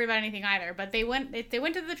they have to worry about anything either. But they went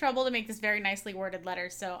to the trouble to make this very nicely worded letter,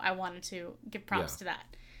 so I wanted to give props to that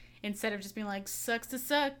instead of just being like sucks to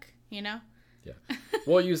suck, you know. Yeah.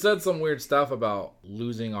 Well, you said some weird stuff about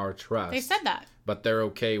losing our trust. They said that. But they're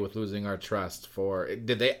okay with losing our trust for...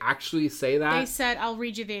 Did they actually say that? They said, I'll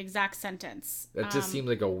read you the exact sentence. It just seems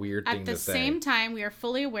like a weird thing to say. At the same time, we are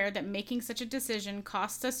fully aware that making such a decision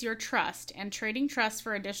costs us your trust, and trading trust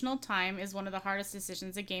for additional time is one of the hardest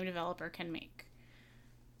decisions a game developer can make.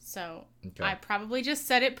 So, Okay. I probably just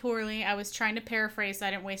said it poorly. I was trying to paraphrase so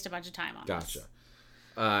I didn't waste a bunch of time on Gotcha. this.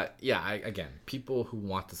 Again, people who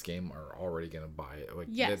want this game are already going to buy it. Like,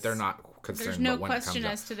 Yes. they're not concerned There's no about when question it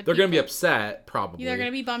comes as out. to the They're going to be people. upset, probably. They're going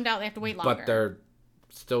to be bummed out. They have to wait longer. But they're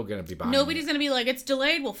still going to be buying Nobody's it. going to be like, it's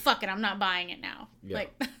delayed. Well, fuck it. I'm not buying it now. Yeah.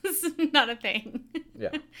 Like, that's not a thing. Yeah.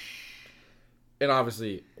 And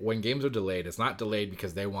obviously, when games are delayed, it's not delayed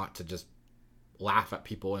because they want to just laugh at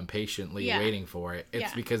people impatiently Yeah. waiting for it. It's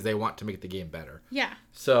Yeah. because they want to make the game better. Yeah.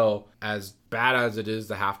 So, as bad as it is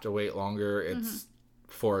to have to wait longer, it's Mm-hmm.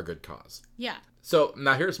 for a good cause. Yeah. So,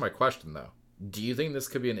 now here's my question, though. Do you think this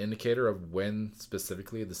could be an indicator of when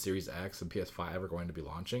specifically the Series X and PS5 are going to be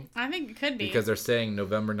launching? I think it could be. Because they're saying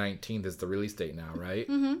November 19th is the release date now, right?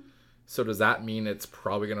 Mm-hmm. So does that mean it's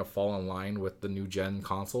probably going to fall in line with the new gen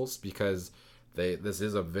consoles? Because this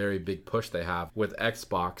is a very big push they have with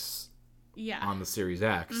Xbox Yeah. on the Series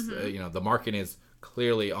X. Mm-hmm. The marketing is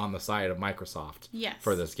clearly on the side of Microsoft Yes.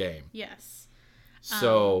 for this game. Yes.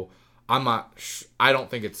 So I'm not. I don't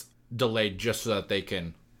think it's delayed just so that they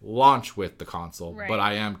can launch with the console. Right. But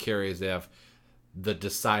I am curious if the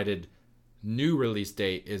decided new release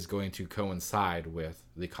date is going to coincide with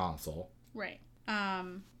the console. Right.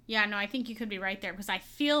 Yeah, no, I think you could be right there because I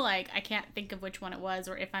feel like I can't think of which one it was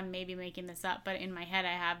or if I'm maybe making this up, but in my head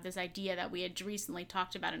I have this idea that we had recently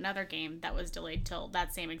talked about another game that was delayed till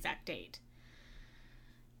that same exact date.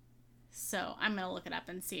 So I'm going to look it up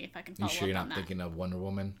and see if I can follow You sure up you're on not that. thinking of Wonder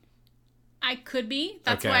Woman? I could be.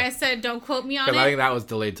 That's Okay. why I said don't quote me on Because it. I think that was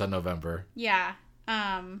delayed till November. Yeah.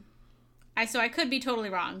 So I could be totally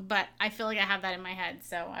wrong, but I feel like I have that in my head.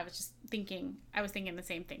 So I was thinking the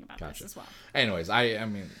same thing about Gotcha. this as well. Anyways, I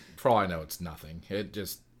mean, for all I know, it's nothing.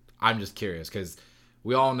 I'm just curious because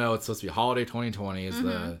we all know it's supposed to be holiday 2020 is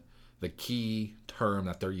the key term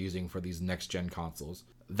that they're using for these next gen consoles.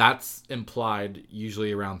 That's implied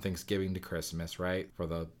usually around Thanksgiving to Christmas, right? For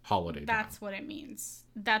the holiday time. That's what it means.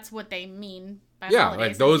 That's what they mean by Yeah, holidays.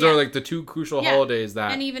 like those Yeah. are like the two crucial Yeah. holidays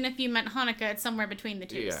that. And even if you meant Hanukkah, it's somewhere between the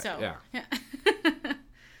two. Yeah, so yeah.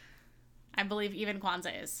 I believe even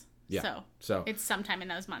Kwanzaa is. Yeah. So So it's sometime in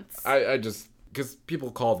those months. I just because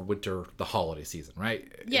people called winter the holiday season, right?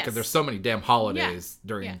 Yes. Because there's so many damn holidays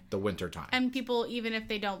during Yeah. the winter time. And people, even if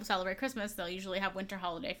they don't celebrate Christmas, they'll usually have winter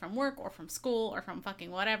holiday from work or from school or from fucking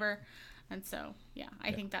whatever. And so, yeah,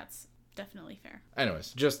 I think that's definitely fair.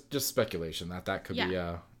 Anyways, just speculation that could be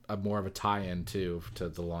Yeah. a more of a tie-in to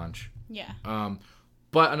the launch. Yeah.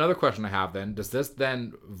 But another question I have then, does this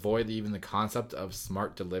then void even the concept of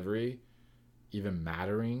smart delivery even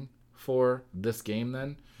mattering for this game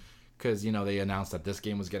then? Because, they announced that this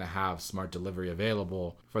game was going to have smart delivery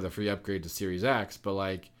available for the free upgrade to Series X, but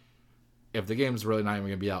like, if the game's really not even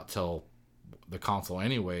going to be out till the console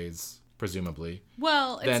anyways, presumably,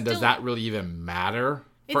 Well, it's then does still- that really even matter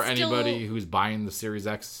for It's still- anybody who's buying the Series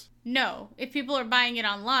X? No. If people are buying it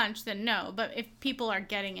on launch, then no. But if people are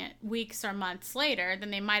getting it weeks or months later,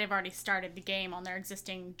 then they might have already started the game on their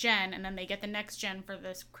existing gen, and then they get the next gen for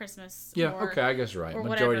this Christmas. Yeah, or, okay, I guess you're right. or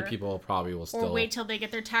Majority of whatever. people probably will still... Or wait till they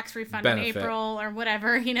get their tax refund benefit. in April or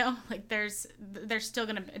whatever. Like there's still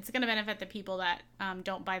it's gonna benefit the people that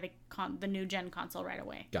don't buy the new gen console right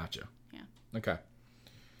away. Gotcha. Yeah. Okay.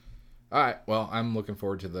 All right. Well, I'm looking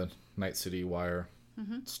forward to the Night City Wire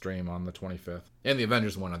stream on the 25th. And the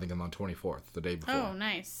Avengers one, I think, on the 24th, the day before. Oh,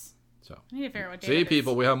 nice. So I need to figure out what day see, it is.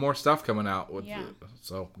 people, we have more stuff coming out. Yeah.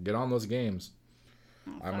 So get on those games.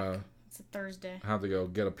 Oh, I'm fuck. It's a Thursday. have to go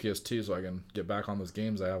get a PS2 so I can get back on those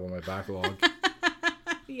games I have on my backlog.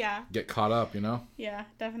 Yeah. Get caught up, Yeah,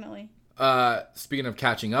 definitely. Speaking of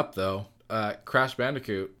catching up, though, Crash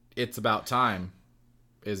Bandicoot, It's About Time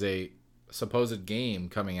is a supposed game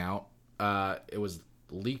coming out. It was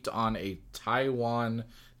leaked on a Taiwan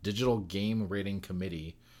Digital Game Rating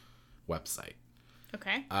Committee website.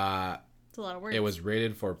 Okay. It's a lot of words. It was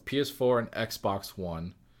rated for PS4 and Xbox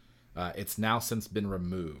One. It's now since been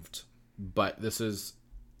removed. But this is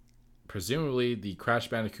presumably the Crash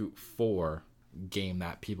Bandicoot 4 game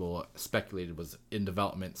that people speculated was in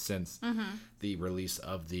development since the release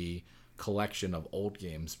of the collection of old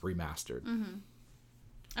games remastered.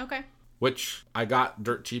 Okay. Which I got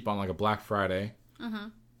dirt cheap on like a Black Friday.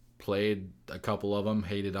 Played a couple of them,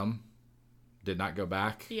 hated them, did not go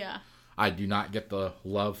back. Yeah. I do not get the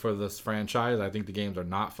love for this franchise. I think the games are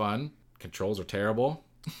not fun. Controls are terrible.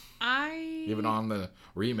 Even on the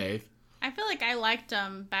remake. I feel like I liked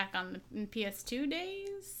them back on the PS2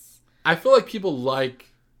 days. I feel like people like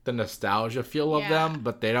the nostalgia feel of Yeah. them,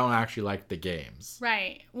 but they don't actually like the games.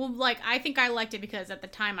 Right. Well, like, I think I liked it because at the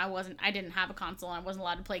time I didn't have a console and I wasn't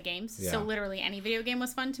allowed to play games. Yeah. So literally any video game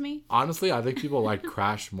was fun to me. Honestly, I think people like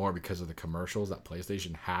Crash more because of the commercials that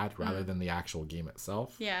PlayStation had rather than the actual game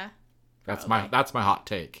itself. Yeah. That's Probably. my hot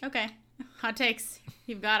take. Okay. Hot takes.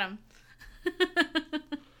 You've got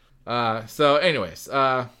them. So anyways,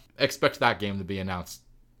 expect that game to be announced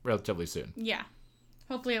relatively soon. Yeah.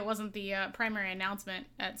 Hopefully it wasn't the primary announcement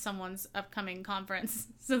at someone's upcoming conference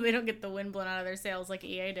so they don't get the wind blown out of their sails like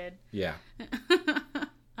EA did. Yeah.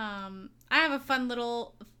 I have a fun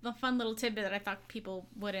little tidbit that I thought people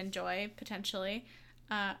would enjoy potentially.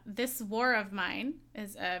 This War of Mine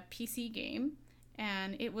is a PC game,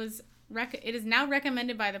 and it is now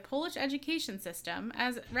recommended by the Polish education system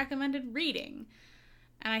as recommended reading.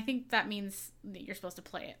 And I think that means that you're supposed to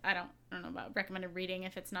play it. I don't know about recommended reading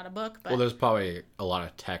if it's not a book, but Well, there's probably a lot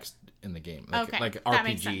of text in the game. Okay, Like that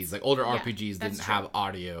makes RPGs, sense. like older Yeah, RPGs that's didn't true. have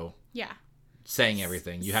audio yeah, saying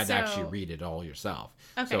everything. You had to actually So- read it all yourself.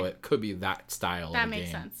 Okay. So it could be that style that of a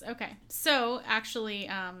makes game. sense. Okay, so actually,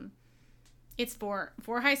 it's for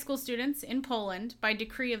high school students in Poland by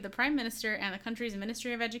decree of the Prime Minister and the country's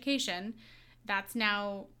Ministry of Education. That's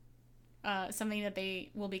now something that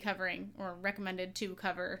they will be covering or recommended to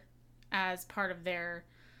cover as part of their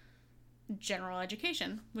general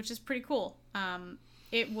education, which is pretty cool.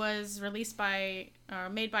 It was released made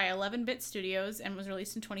by 11-Bit Studios and was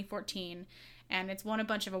released in 2014. And it's won a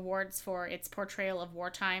bunch of awards for its portrayal of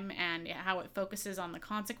wartime and how it focuses on the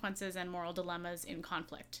consequences and moral dilemmas in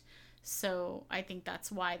conflict. So I think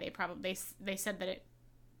that's why they said that it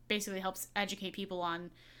basically helps educate people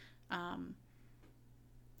on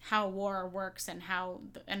how war works and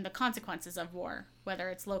and the consequences of war, whether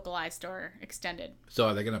it's localized or extended. So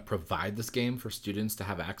are they going to provide this game for students to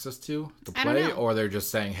have access to I don't play? know. Or they're just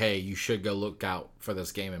saying, hey, you should go look out for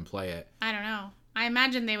this game and play it? I don't know. I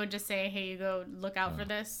imagine they would just say, hey, you go look out for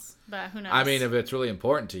this, but who knows? I mean, if it's really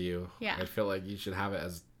important to you, Yeah. I feel like you should have it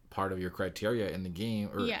as part of your criteria in the game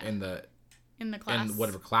or Yeah. in the class. in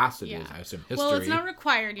whatever class it is. Yeah. I assume history. Well, it's not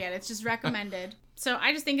required yet. It's just recommended. So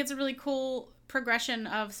I just think it's a really cool progression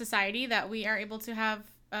of society that we are able to have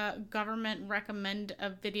government recommend a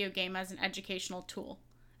video game as an educational tool.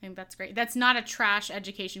 I think that's great. That's not a trash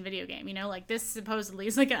education video game, like this supposedly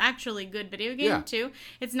is like an actually good video game Yeah. too.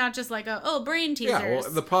 It's not just like brain teasers. Yeah, well,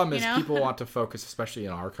 the problem is you know? people want to focus, especially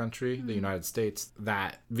in our country, the United States,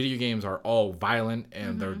 that video games are all violent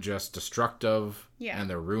and they're just destructive Yeah. and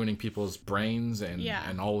they're ruining people's brains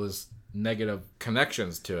and all this negative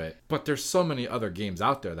connections to it. But there's so many other games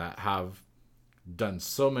out there that have done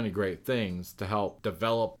so many great things to help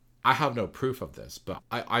develop. I have no proof of this, but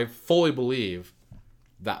I fully believe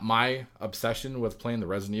that my obsession with playing the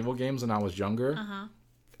Resident Evil games when I was younger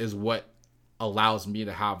is what allows me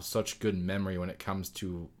to have such good memory when it comes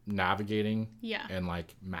to navigating Yeah. and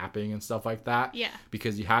like mapping and stuff like that. Yeah.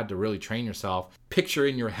 Because you had to really train yourself. Picture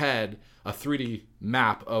in your head a 3D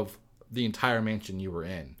map of the entire mansion you were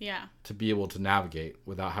in Yeah. to be able to navigate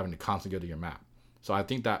without having to constantly go to your map. So I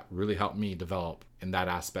think that really helped me develop in that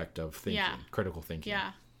aspect of thinking, Yeah. critical thinking.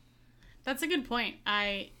 Yeah. That's a good point.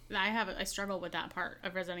 I struggle with that part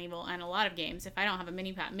of Resident Evil and a lot of games. If I don't have a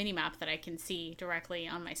mini map that I can see directly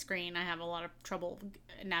on my screen, I have a lot of trouble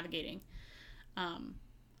navigating.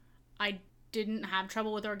 I didn't have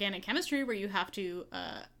trouble with organic chemistry where you have to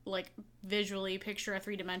visually picture a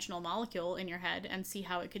 3-dimensional molecule in your head and see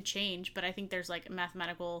how it could change, but I think there's like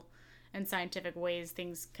mathematical and scientific ways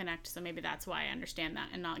things connect, so maybe that's why I understand that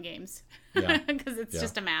and not games. Yeah. Because it's Yeah.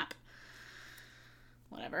 just a map.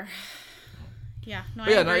 whatever. Yeah, no,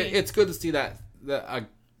 But I yeah, agree. it's good to see that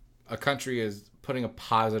a country is putting a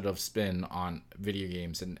positive spin on video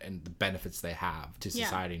games and the benefits they have to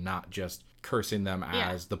society, not just cursing them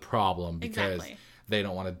as the problem because they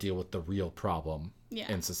don't want to deal with the real problem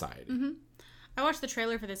in society. Mm-hmm. I watched the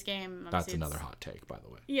trailer for this game. Obviously, that's another hot take, by the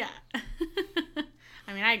way. Yeah.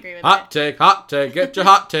 I mean, I agree with hot take. Get your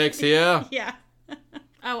hot takes here. Yeah.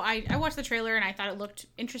 Oh, I watched the trailer and I thought it looked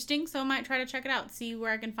interesting, so I might try to check it out, see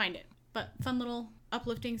where I can find it. But fun little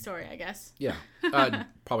uplifting story, I guess. Yeah.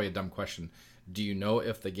 Probably a dumb question. Do you know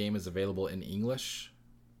if the game is available in English?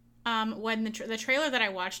 When the trailer that I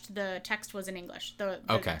watched, the text was in English. The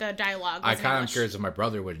dialogue was I in kind of English. curious if my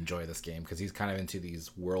brother would enjoy this game because he's kind of into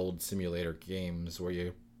these world simulator games where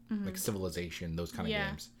you like Civilization, those kind of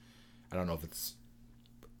games. I don't know if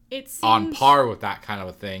it's on par with that kind of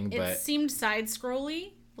a thing, but it seemed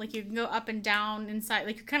side-scrolly. Like you can go up and down inside.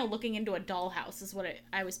 Like you're kind of looking into a dollhouse is what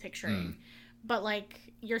I was picturing. But like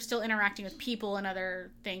you're still interacting with people and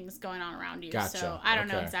other things going on around you. Gotcha. So I don't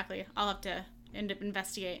know exactly. I'll have to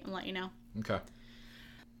investigate and let you know. Okay.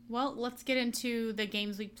 Well, let's get into the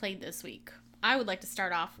games we played this week. I would like to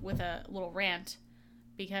start off with a little rant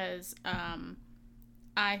because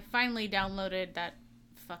I finally downloaded that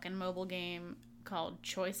fucking mobile game called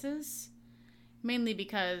Choices. Mainly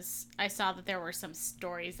because I saw that there were some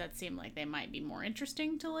stories that seemed like they might be more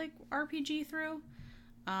interesting to like RPG through.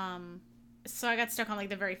 So I got stuck on like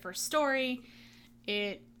the very first story.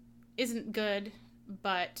 It isn't good,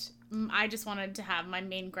 but I just wanted to have my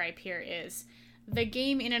main gripe here is the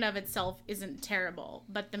game in and of itself isn't terrible,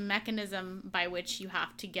 but the mechanism by which you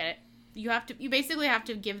have to get it, you basically have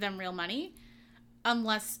to give them real money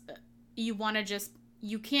unless you want to just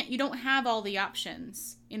you don't have all the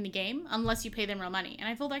options in the game unless you pay them real money. And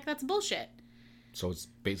I feel like that's bullshit. So it's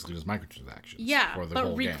basically just microtransactions. Yeah, for the but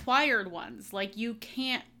whole required ones. Like you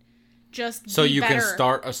can't just So be you better. can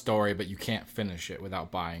start a story, but you can't finish it without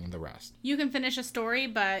buying the rest. You can finish a story,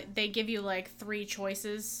 but they give you like 3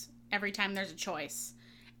 choices every time there's a choice.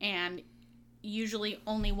 And usually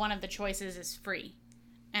only one of the choices is free.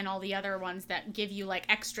 And all the other ones that give you like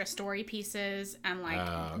extra story pieces and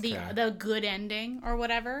like the good ending or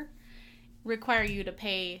whatever require you to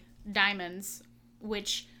pay diamonds,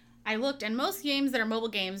 which I looked, and most games that are mobile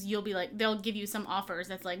games, you'll be like, they'll give you some offers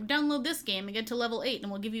that's like, download this game and get to level 8 and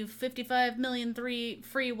we'll give you 55 million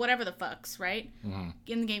free whatever the fucks, right?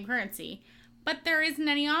 In the game currency. But there isn't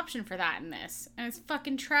any option for that in this. And it's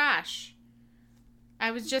fucking trash.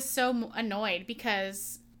 I was just so annoyed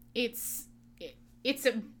because it's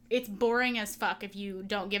boring as fuck if you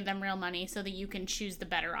don't give them real money so that you can choose the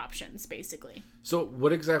better options, basically. So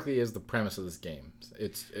what exactly is the premise of this game?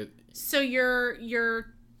 So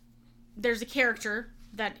there's a character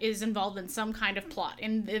that is involved in some kind of plot.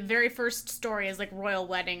 And the very first story is like royal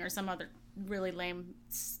wedding or some other really lame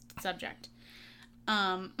subject.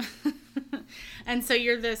 And so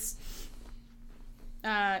you're this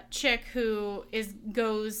chick who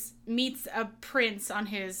meets a prince on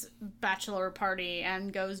his bachelor party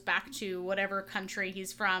and goes back to whatever country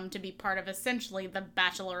he's from to be part of essentially the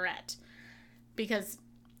bachelorette, because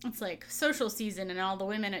it's like social season and all the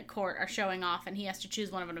women at court are showing off and he has to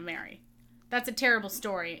choose one of them to marry. That's a terrible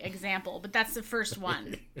story example, but that's the first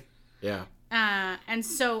one. Yeah. And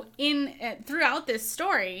so throughout this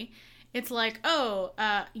story, it's like,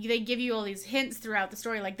 they give you all these hints throughout the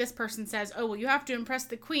story. Like this person says, oh, well, you have to impress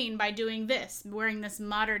the queen by doing this, wearing this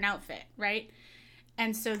modern outfit, right?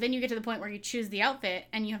 And so then you get to the point where you choose the outfit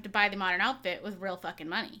and you have to buy the modern outfit with real fucking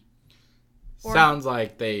money. Sounds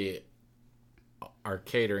like they are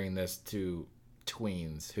catering this to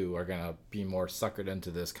tweens who are going to be more suckered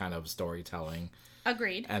into this kind of storytelling.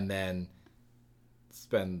 Agreed. And then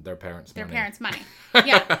spend their parents' money.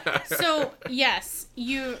 Yeah. So, yes,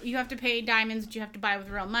 you have to pay diamonds, but you have to buy with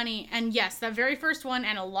real money. And yes, that very first one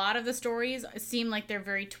and a lot of the stories seem like they're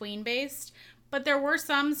very tween-based. But there were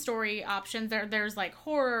some story options. There's like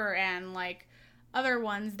horror and like other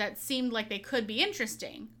ones that seemed like they could be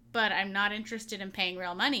interesting. But I'm not interested in paying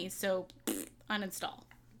real money, so uninstall.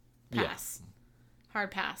 Pass. Yeah.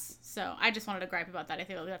 Hard pass. So I just wanted to gripe about that. I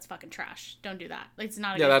think that's fucking trash. Don't do that. Like, it's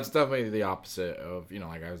not. That's definitely the opposite of,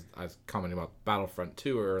 like I was commenting about Battlefront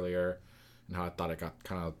 2 earlier, and how I thought it got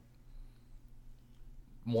kind of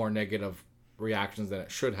more negative reactions than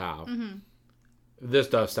it should have. Mm-hmm. This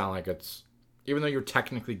does sound like it's, even though you're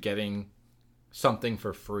technically getting something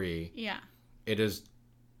for free. Yeah. It is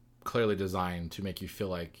clearly designed to make you feel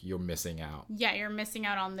like you're missing out. Yeah, you're missing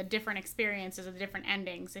out on the different experiences or the different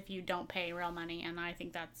endings if you don't pay real money, and I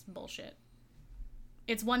think that's bullshit.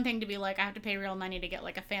 It's one thing to be like, I have to pay real money to get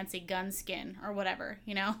like a fancy gun skin or whatever,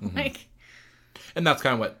 Mm-hmm. Like, And that's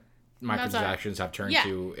kind of what That's microtransactions have turned Yeah.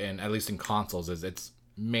 to, and at least in consoles, is it's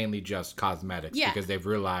mainly just cosmetics Yeah. because they've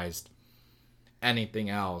realized anything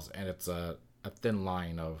else, and it's a thin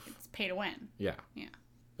line of It's pay to win. yeah. Yeah.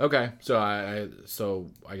 Okay, so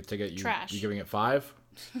I take it Trash. you giving it 5?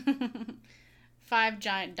 5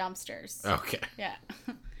 giant dumpsters. Okay, Yeah.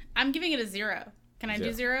 I'm giving it a 0. Can I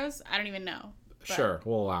do zeros? I don't even know. But sure,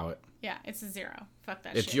 we'll allow it. Yeah, it's a 0. Fuck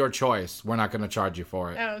that It's shit. your choice. We're not going to charge you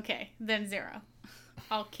for it. Oh, okay. Then 0.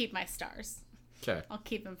 I'll keep my stars. Okay. I'll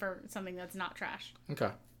keep them for something that's not trash. Okay.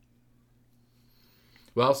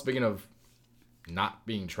 Well, speaking of not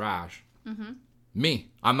being trash,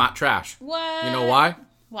 I'm not trash. What? You know why?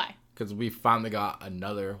 Why? Because we finally got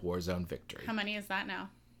another Warzone victory. How many is that now?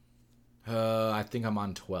 I think I'm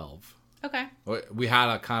on 12. Okay. We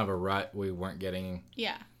had a kind of a rut. We weren't getting.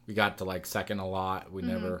 Yeah. We got to like second a lot. We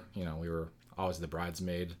never, we were always the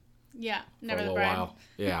bridesmaid Yeah. for Never a the little bride. while.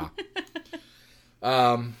 Yeah.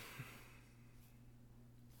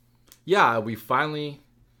 Yeah, we finally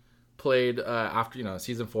played after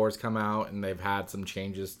season 4 has come out, and they've had some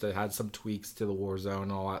changes. They had some tweaks to the Warzone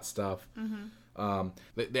and all that stuff.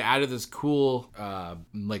 They added this cool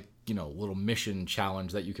little mission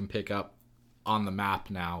challenge that you can pick up on the map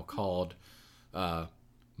now called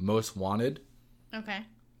Most Wanted, Okay.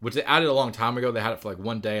 which they added a long time ago. They had it for like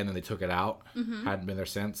one day and then they took it out. Hadn't been there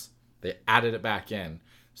since. They added it back in.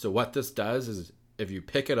 So what this does is if you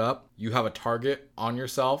pick it up, you have a target on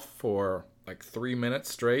yourself for like 3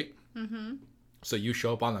 minutes straight. So you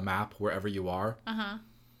show up on the map wherever you are,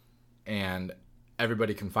 and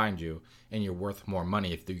everybody can find you, and you're worth more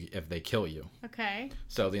money if they kill you. Okay.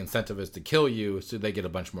 So the incentive is to kill you, so they get a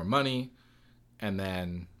bunch more money, and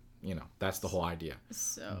then that's the whole idea.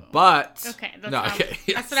 So. But Okay. yes.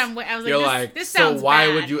 That's what I'm. I was like, You're this, like, this so sounds why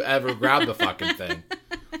bad. would you ever grab the fucking thing?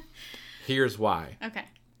 Here's why. Okay.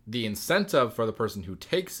 The incentive for the person who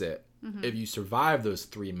takes it, if you survive those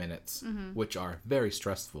 3 minutes, which are very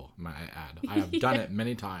stressful, might I add. I have done it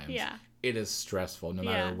many times. Yeah. It is stressful no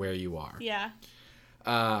matter where you are. Yeah.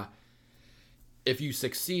 If you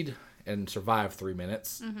succeed and survive 3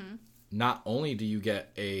 minutes, not only do you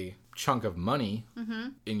get a chunk of money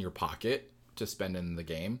in your pocket to spend in the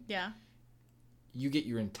game, Yeah. you get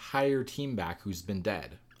your entire team back who's been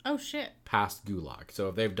dead Oh shit. past Gulag. So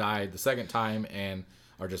if they've died the second time and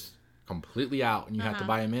are just completely out and you have to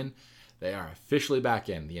buy them in, they are officially back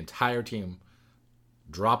in. The entire team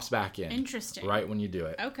drops back in. Interesting. Right when you do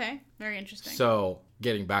it. Okay. Very interesting. So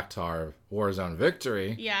getting back to our Warzone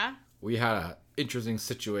victory, Yeah. we had a interesting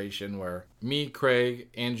situation where me, Craig,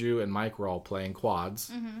 Andrew, and Mike were all playing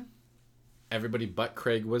quads. Everybody but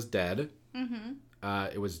Craig was dead.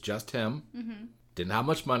 It was just him. Didn't have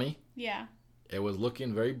much money. Yeah. It was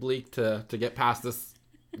looking very bleak to get past this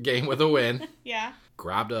game with a win. Yeah.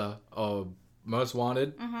 Grabbed a Most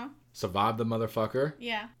Wanted. Survived the motherfucker.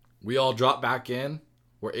 Yeah. We all dropped back in.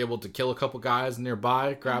 Were able to kill a couple guys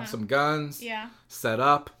nearby. Grab some guns. Yeah. Set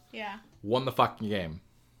up. Yeah. Won the fucking game.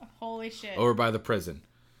 Holy shit. Over by the prison.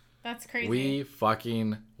 That's crazy. We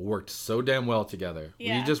fucking worked so damn well together.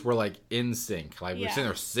 Yeah. We just were like in sync. Like we're Yeah. sitting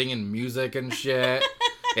there singing music and shit.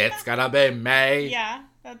 It's gonna be May. Yeah.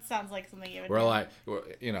 That sounds like something you would We're do. like,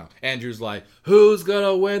 Andrew's like, who's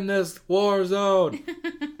gonna win this war zone?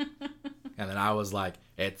 And then I was like,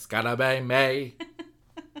 it's gonna be May.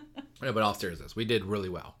 No, but all seriousness, we did really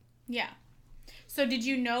well. Yeah. So did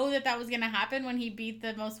you know that was going to happen when he beat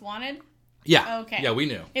the Most Wanted? Yeah. Okay. Yeah, we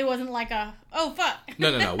knew. It wasn't like oh, fuck.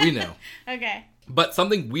 No, we knew. Okay. But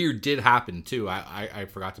something weird did happen, too. I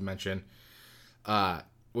forgot to mention,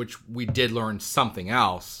 which we did learn something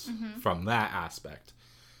else from that aspect.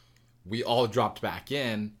 We all dropped back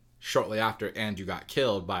in shortly after Andrew got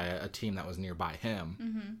killed by a team that was nearby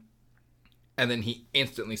him. And then he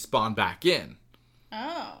instantly spawned back in.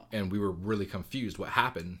 Oh. And we were really confused what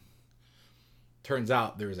happened. Turns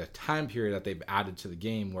out there's a time period that they've added to the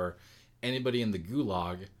game where anybody in the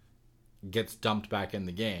gulag gets dumped back in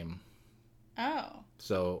the game. Oh.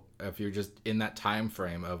 So if you're just in that time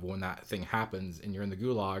frame of when that thing happens and you're in the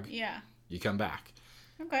gulag, Yeah. you come back.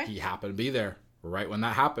 Okay. He happened to be there right when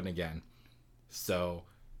that happened again. So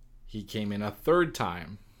he came in a third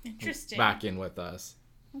time Interesting. back in with us.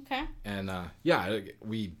 Okay. And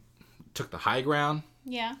we took the high ground.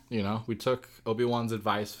 Yeah. We took Obi-Wan's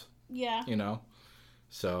advice. Yeah.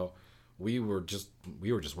 So we were just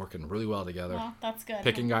working really well together. Well, that's good.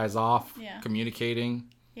 Picking guys off, Yeah. communicating.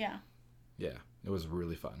 Yeah. Yeah, it was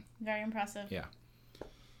really fun. Very impressive. Yeah.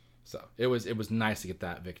 So it was nice to get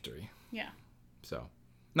that victory. Yeah. So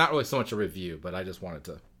not really so much a review, but I just wanted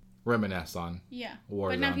to reminisce on. Yeah. Warzone.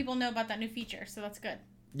 But now people know about that new feature, so that's good.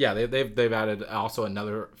 Yeah, they've added also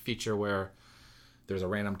another feature where there's a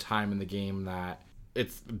random time in the game that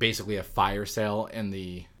it's basically a fire sale in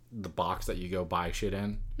the box that you go buy shit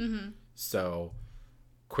in. Mm-hmm. So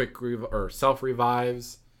self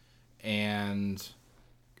revives and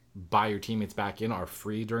buy your teammates back in are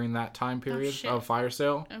free during that time period of fire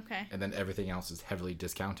sale. Okay. And then everything else is heavily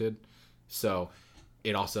discounted. So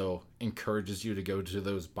it also encourages you to go to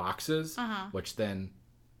those boxes, which then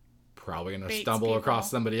probably going to stumble people across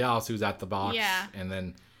somebody else who's at the box and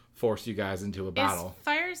then force you guys into a battle. Is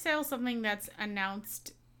fire sale something that's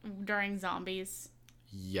announced during zombies?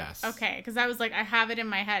 Yes. Okay, because I was like, I have it in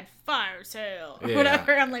my head, fire sale or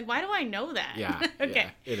whatever. I'm like, why do I know that? Yeah.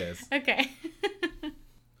 Okay. Yeah, it is. Okay.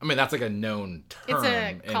 I mean, that's like a known term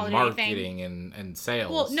in marketing and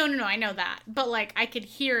sales. Well, no, I know that. But, like, I could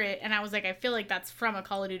hear it, and I was like, I feel like that's from a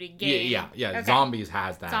Call of Duty game. Yeah. Okay. Zombies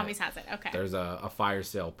has that. Zombies has it, okay. There's a fire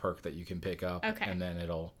sale perk that you can pick up, and then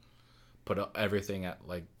it'll put everything at,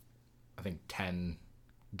 like, I think $10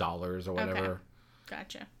 or whatever. Okay.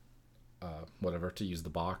 Gotcha. Whatever, to use the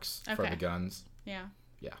box for the guns. Yeah.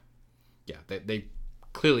 Yeah, they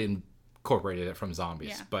clearly incorporated it from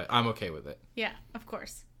zombies, but I'm okay with it. Yeah, of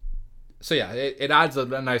course. So yeah, it adds a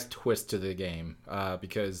nice twist to the game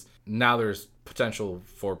because now there's potential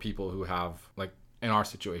for people who have, like in our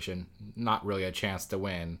situation, not really a chance to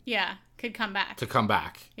win. Yeah, could come back. To come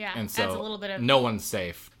back. Yeah, and so adds a little bit of... no one's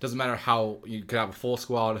safe. Doesn't matter how you could have a full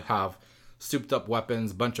squad, have souped up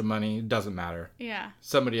weapons, bunch of money, doesn't matter. Yeah.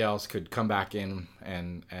 Somebody else could come back in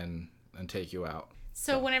and take you out.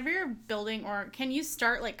 So whenever you're building, or can you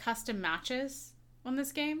start like custom matches on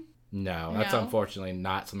this game? No, that's unfortunately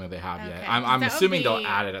not something they have yet. I'm assuming they'll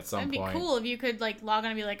add it at some point. That'd be cool if you could like log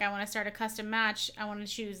on and be like, I want to start a custom match. I want to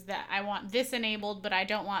choose that. I want this enabled, but I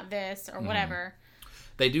don't want this or whatever.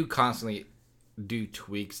 They do constantly do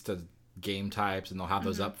tweaks to game types, and they'll have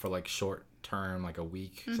those up for like short term, like a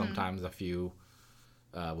week, sometimes a few,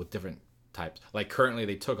 with different types. Like currently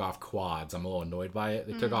they took off quads. I'm a little annoyed by it.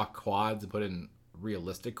 They took off quads and put in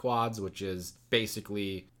realistic quads, which is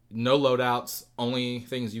basically no loadouts. Only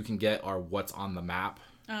things you can get are what's on the map.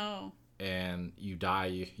 Oh. And you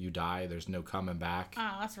die, you die. There's no coming back.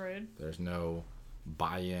 Oh, that's rude. There's no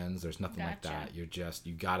buy-ins. There's nothing like that. You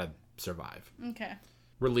gotta survive. Okay.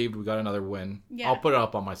 Relieved we got another win. Yeah. I'll put it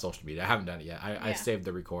up on my social media. I haven't done it yet. I saved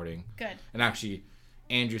the recording. Good. And actually,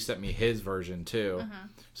 Andrew sent me his version too.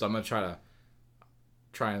 So I'm gonna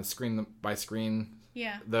try and screen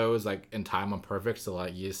those like in time on perfect, so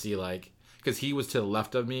like you see like, because he was to the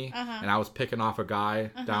left of me and I was picking off a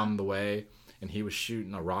guy down the way, and he was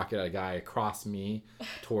shooting a rocket at a guy across me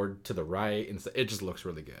to the right, and so it just looks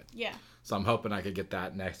really good. Yeah. So I'm hoping I could get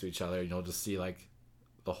that next to each other, and you'll just see like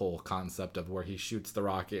the whole concept of where he shoots the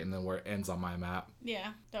rocket and then where it ends on my map.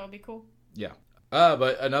 Yeah, that would be cool. Yeah.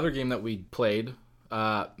 But another game that we played,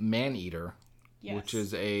 Maneater, which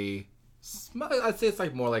is I'd say it's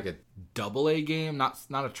like more like a AA game, not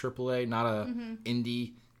a AAA, not a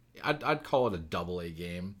indie. I'd call it a AA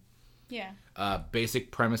game. Yeah.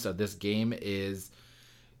 Basic premise of this game is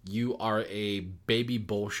you are a baby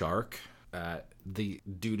bull shark. The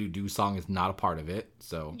doo-doo-doo song is not a part of it,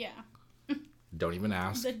 so yeah. Don't even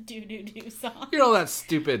ask. The doo-doo-doo song. You know that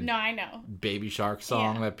stupid No, I know. baby shark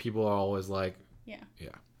song that people are always like... Yeah.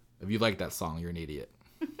 Yeah. If you like that song, you're an idiot.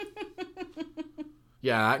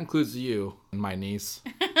 Yeah, that includes you and my niece.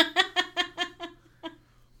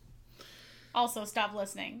 Also, stop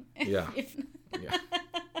listening. Yeah. Yeah.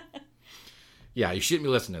 Yeah, you shouldn't be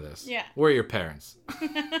listening to this. Yeah. We're your parents.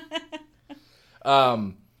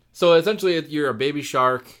 So essentially, you're a baby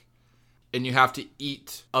shark, and you have to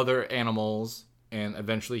eat other animals and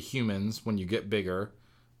eventually humans when you get bigger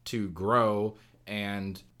to grow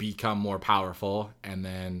and become more powerful. And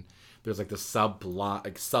then there's like this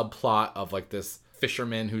subplot of like this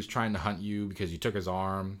fisherman who's trying to hunt you because you took his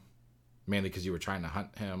arm, mainly because you were trying to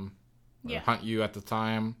hunt him or hunt you at the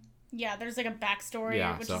time. Yeah, there's like a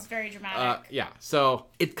backstory, which is very dramatic. Yeah, so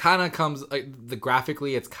it kind of comes like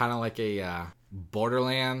graphically, it's kind of like a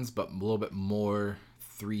Borderlands, but a little bit more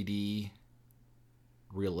 3D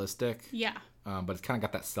realistic. Yeah. But it's kind of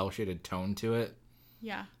got that cel shaded tone to it.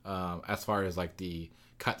 Yeah. As far as like the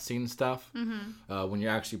cutscene stuff, when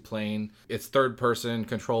you're actually playing, it's third person,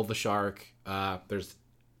 control the shark. There's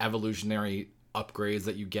evolutionary upgrades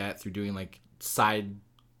that you get through doing like side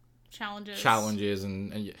challenges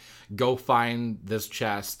and go find this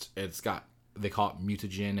chest. It's got, they call it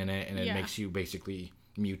mutagen in it, and it makes you basically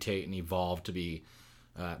mutate and evolve to be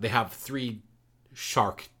they have 3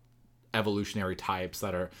 shark evolutionary types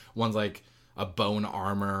that are, one's like a bone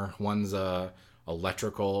armor, one's a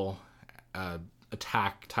electrical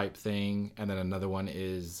attack type thing, and then another one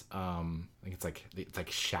is I think it's like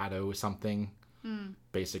shadow something.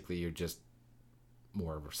 Basically, you're just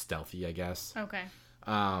more stealthy, I guess. Okay.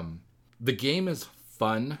 The game is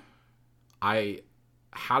fun. I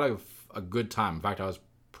had a good time. In fact, I was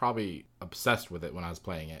probably obsessed with it when I was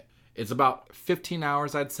playing it. It's about 15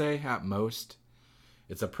 hours, I'd say, at most.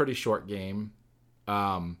 It's a pretty short game.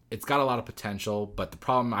 It's got a lot of potential, but the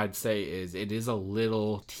problem I'd say is it is a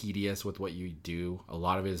little tedious with what you do. A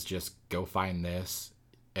lot of it is just go find this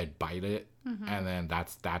and bite it, and then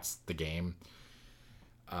that's the game.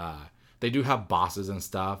 They do have bosses and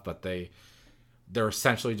stuff, but they're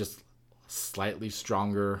essentially just slightly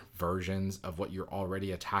stronger versions of what you're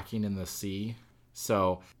already attacking in the sea.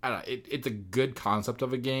 So I don't know, it's a good concept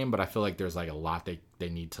of a game, but I feel like there's like a lot they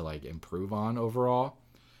need to like improve on overall.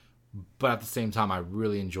 But at the same time, I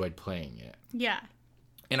really enjoyed playing it. Yeah.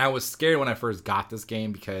 And I was scared when I first got this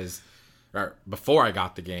game before I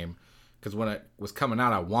got the game, because when it was coming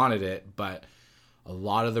out, I wanted it, but a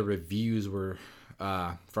lot of the reviews were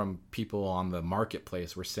from people on the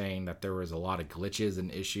marketplace were saying that there was a lot of glitches and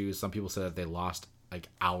issues. Some people said that they lost like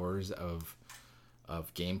hours of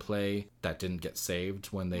gameplay that didn't get saved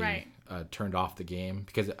when they turned off the game,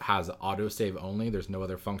 because it has autosave only. There's no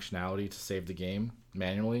other functionality to save the game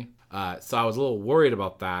manually. So I was a little worried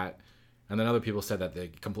about that. And then other people said that they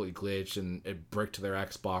completely glitched and it bricked their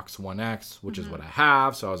Xbox One X, which is what I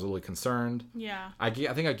have. So I was really concerned. Yeah. I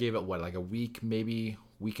think I gave it, like a week, maybe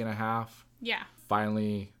week and a half. Yeah.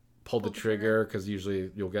 Finally pulled the trigger, because usually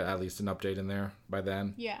you'll get at least an update in there by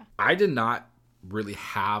then. Yeah. I did not really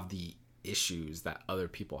have the issues that other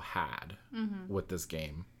people had with this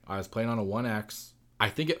game. I was playing on a 1X. I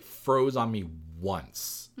think it froze on me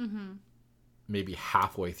once. Maybe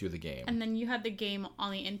halfway through the game. And then you had the game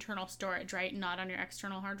on the internal storage, right? Not on your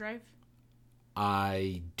external hard drive?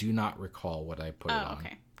 I do not recall what I put it on.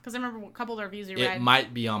 Okay. Because I remember a couple of the reviews you read. It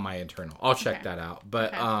might be on my internal. I'll check that out.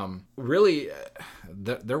 But really,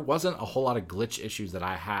 there wasn't a whole lot of glitch issues that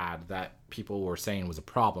I had that people were saying was a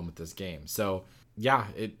problem with this game. So, yeah,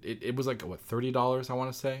 it was like, what, $30, I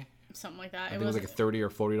want to say? Something like that. I think it was like a $30 or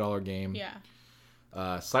 $40 game.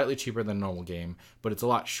 Yeah. Slightly cheaper than a normal game, but it's a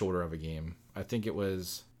lot shorter of a game. I think in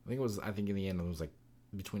the end it was like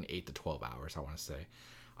between 8 to 12 hours, I want to say.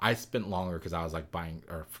 I spent longer because I was like buying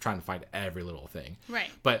or trying to find every little thing. Right.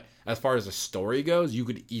 But as far as the story goes, you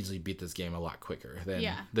could easily beat this game a lot quicker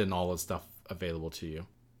than all the stuff available to you.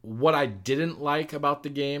 What I didn't like about the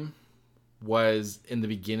game was in the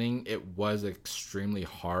beginning, it was extremely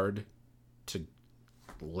hard to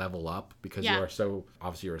level up because you are so,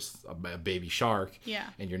 obviously you're a baby shark. Yeah.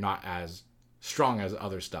 And you're not as strong as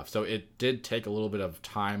other stuff. So it did take a little bit of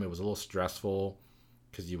time. It was a little stressful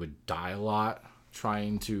because you would die a lot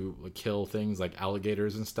trying to kill things like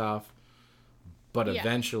alligators and stuff. But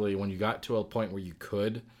eventually, when you got to a point where you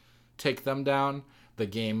could take them down, the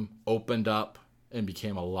game opened up and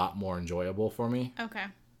became a lot more enjoyable for me. Okay.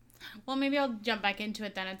 Well, maybe I'll jump back into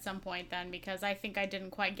it then at some point then, because I think I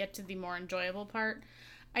didn't quite get to the more enjoyable part.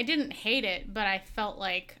 I didn't hate it, but I felt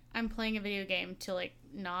like I'm playing a video game to like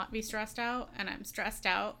not be stressed out, and I'm stressed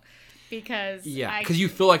out because because you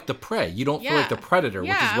feel like the prey. You don't feel like the predator,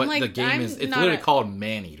 which is what the game is. It's literally called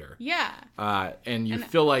Maneater. Yeah. And you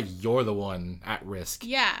feel like you're the one at risk.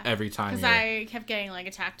 Yeah. Every time. Because I kept getting like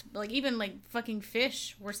attacked, like even like fucking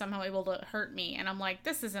fish were somehow able to hurt me, and I'm like,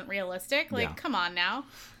 this isn't realistic. Like, come on now.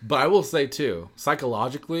 But I will say too,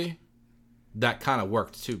 psychologically, that kind of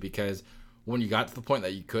worked too, because when you got to the point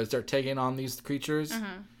that you could start taking on these creatures,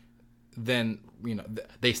 then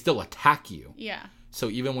they still attack you. Yeah. So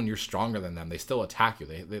even when you're stronger than them, they still attack you.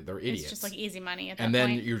 They're idiots. It's just like easy money at that point.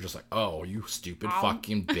 And then you're just like, oh, you stupid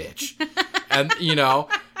fucking bitch. And,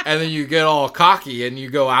 and then you get all cocky and you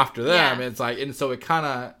go after them. Yeah. And it's like, and so it kind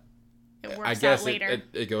of, I guess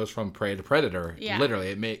it goes from prey to predator. Yeah. Literally,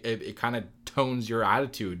 it kind of tones your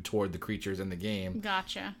attitude toward the creatures in the game.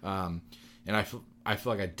 Gotcha. And I feel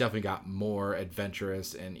like I definitely got more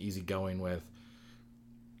adventurous and easygoing with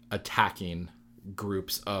attacking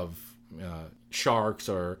groups of sharks,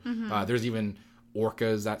 or there's even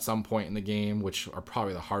orcas at some point in the game, which are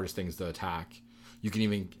probably the hardest things to attack. You can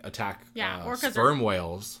even attack sperm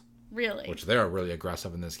whales. Really? Which they're really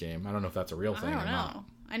aggressive in this game. I don't know if that's a real thing or not.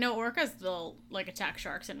 I know orcas will like attack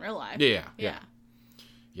sharks in real life. Yeah.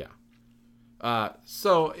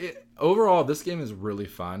 So overall, this game is really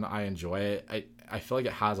fun. I enjoy it. I feel like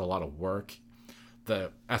it has a lot of work.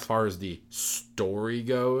 As far as the story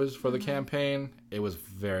goes for the campaign, it was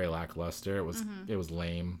very lackluster. It was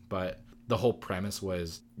lame, but the whole premise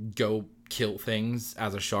was go kill things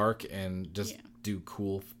as a shark and just do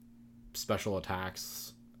cool special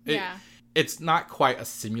attacks. it's not quite a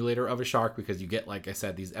simulator of a shark because you get, like I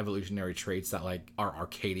said, these evolutionary traits that like are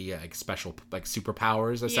Arcadia, like special like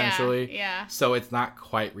superpowers essentially. Yeah. So it's not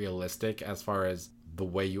quite realistic as far as the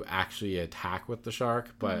way you actually attack with the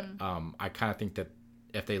shark, but I kind of think that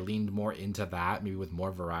if they leaned more into that, maybe with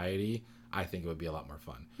more variety, I think it would be a lot more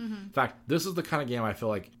fun. In fact, this is the kind of game I feel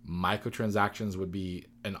like microtransactions would be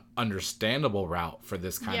an understandable route for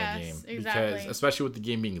this kind of game. Exactly. Because especially with the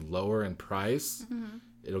game being lower in price,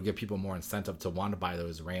 it'll give people more incentive to want to buy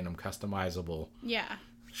those random customizable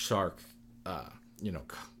shark,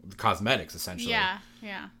 cosmetics essentially. Yeah.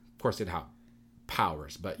 Of course, they'd have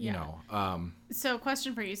powers, but you know. So,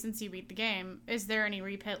 question for you: since you beat the game, is there any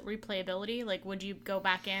replayability? Like, would you go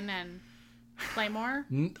back in and play more?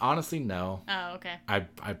 Honestly, no. Oh, okay.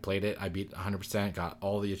 I played it. I beat 100%. Got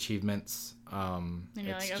all the achievements. And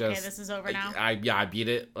you're like, okay, this is over now. I beat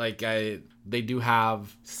it. Like they do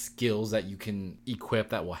have skills that you can equip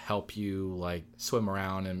that will help you like swim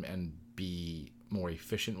around and be more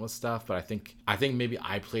efficient with stuff. But I think maybe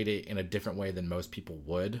I played it in a different way than most people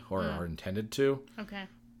would or are intended to. Okay.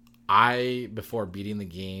 I, before beating the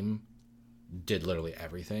game, did literally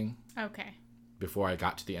everything. Okay. Before I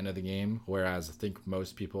got to the end of the game, whereas I think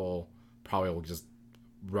most people probably will just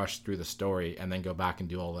rush through the story and then go back and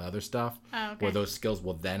do all the other stuff. Oh, okay. Where those skills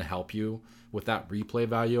will then help you with that replay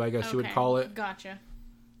value, I guess you would call it. Gotcha.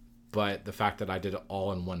 But the fact that I did it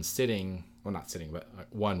all in one sitting, well, not sitting, but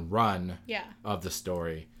one run of the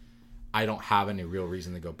story, I don't have any real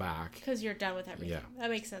reason to go back. Because you're done with everything. Yeah. That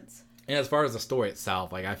makes sense. And as far as the story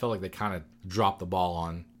itself, like I felt like they kind of dropped the ball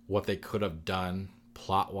on what they could have done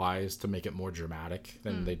plot-wise to make it more dramatic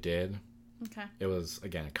than they did. Okay. It was,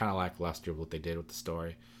 again, kind of lackluster what they did with the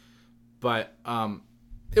story. But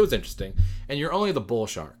it was interesting. And you're only the bull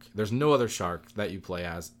shark. There's no other shark that you play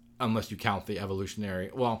as unless you count the evolutionary.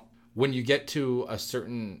 Well, when you get to a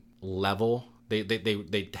certain level,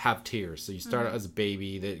 they have tiers. So you start out as a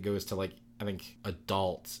baby, that goes to like, I think,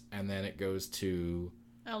 adult, and then it goes to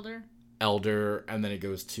elder, and then it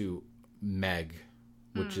goes to meg,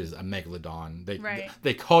 which is a megalodon.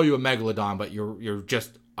 They call you a megalodon, but you're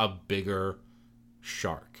just a bigger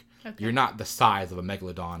shark. Okay. You're not the size of a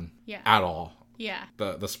megalodon at all. Yeah.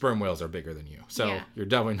 The sperm whales are bigger than you. So you're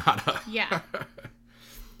definitely not a... Yeah.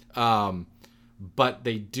 But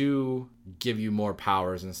they do give you more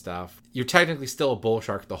powers and stuff. You're technically still a bull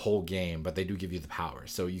shark the whole game, but they do give you the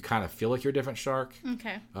powers. So you kind of feel like you're a different shark.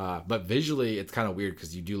 Okay. But visually, it's kind of weird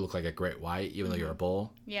because you do look like a great white, even though you're a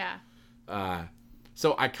bull. Yeah.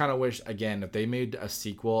 So I kind of wish, again, if they made a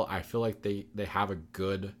sequel, I feel like they have a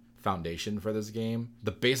good foundation for this game.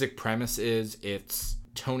 The basic premise is it's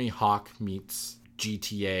Tony Hawk meets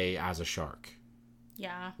GTA as a shark.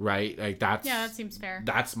 Yeah. Right? Like that seems fair.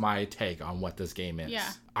 That's my take on what this game is. Yeah.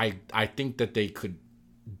 I think that they could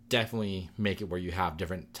definitely make it where you have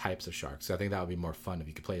different types of sharks. So I think that would be more fun if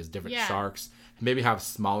you could play as different sharks. Maybe have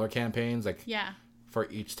smaller campaigns like for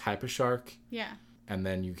each type of shark. Yeah. And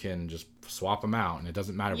then you can just swap them out, and it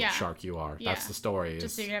doesn't matter what shark you are. That's the story.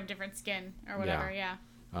 Just so you can have different skin or whatever,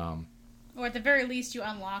 or at the very least, you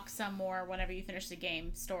unlock some more whenever you finish the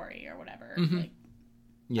game story or whatever. So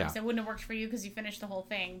it wouldn't have worked for you because you finished the whole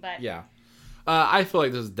thing, but... Yeah. I feel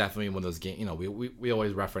like this is definitely one of those games, we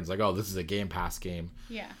always reference, like, oh, this is a Game Pass game.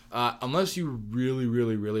 Yeah. Unless you really,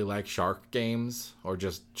 really, really like shark games, or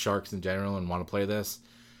just sharks in general and want to play this,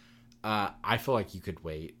 I feel like you could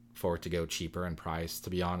wait for it to go cheaper in price,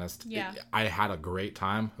 to be honest. Yeah. I had a great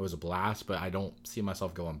time. It was a blast, but I don't see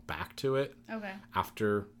myself going back to it. Okay.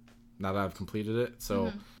 Now that I've completed it.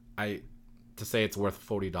 So to say it's worth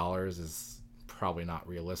 $40 is probably not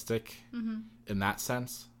realistic in that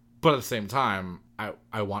sense. But at the same time,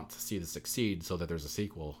 I want to see this succeed so that there's a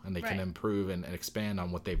sequel and they can improve and expand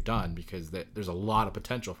on what they've done, because there's a lot of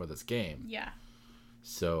potential for this game. Yeah.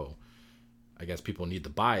 So I guess people need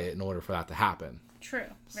to buy it in order for that to happen. True.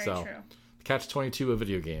 Very true. Catch-22 of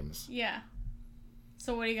video games. Yeah.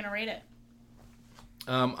 So what are you going to rate it?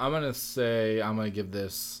 I'm going to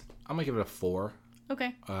give it a 4.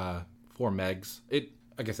 Okay. 4 megs.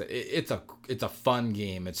 Like I said, it's a fun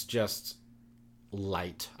game. It's just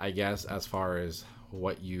light, I guess, as far as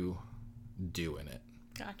what you do in it.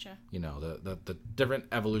 Gotcha. The different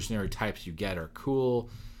evolutionary types you get are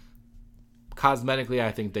cool. Cosmetically,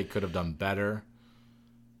 I think they could have done better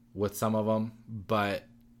with some of them, but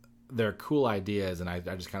they're cool ideas, and I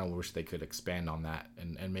just kind of wish they could expand on that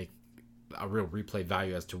and make a real replay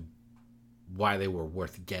value as to why they were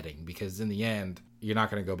worth getting, because in the end, you're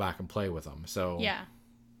not going to go back and play with them. So yeah.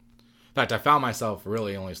 In fact, I found myself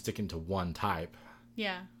really only sticking to one type.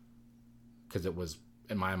 Yeah. Because it was,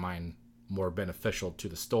 in my mind, more beneficial to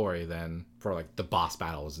the story than for like the boss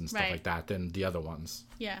battles and stuff Right. like that than the other ones.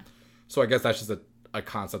 Yeah. So I guess that's just a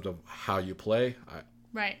concept of how you play.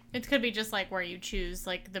 Right. It could be just like where you choose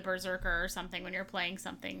like the berserker or something when you're playing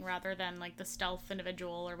something rather than like the stealth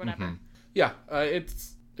individual or whatever. Yeah, it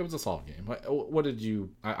was a solid game. What did you?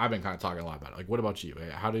 I've been kind of talking a lot about it. Like, what about you?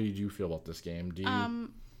 How did you feel about this game? Do you?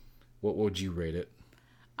 What would you rate it?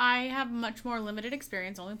 I have much more limited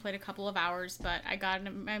experience. Only played a couple of hours, but I got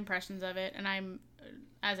my impressions of it, and I'm,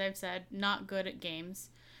 as I've said, not good at games,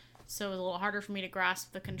 so it was a little harder for me to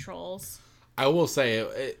grasp the controls. I will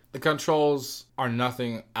say the controls are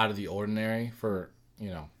nothing out of the ordinary for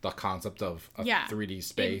the concept of a 3D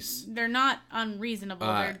space. They're not unreasonable.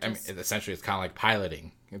 They're just... I mean, essentially, it's kind of like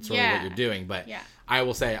piloting. It's really what you're doing. But I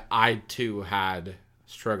will say, I too had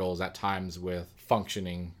struggles at times with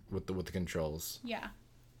functioning with the controls. Yeah.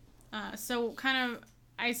 So kind of,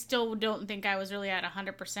 I still don't think I was really at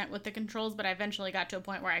 100% with the controls, but I eventually got to a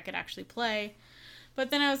point where I could actually play. But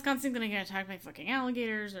then I was constantly going to get attacked by fucking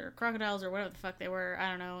alligators or crocodiles or whatever the fuck they were. I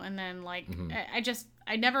don't know. And then, like,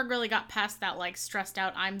 I never really got past that, like, stressed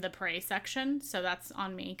out, I'm the prey section. So that's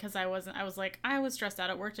on me. Because I was stressed out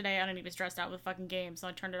at work today. I didn't even stressed out with fucking games. So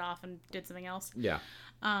I turned it off and did something else. Yeah.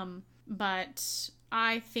 But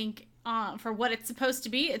I think for what it's supposed to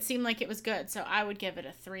be, it seemed like it was good. So I would give it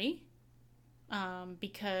a 3.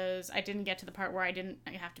 Because I didn't get to the part where I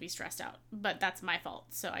have to be stressed out, but that's my fault.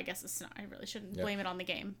 So I guess it's not, I really shouldn't blame it on the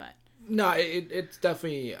game, but no, it's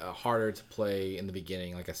definitely harder to play in the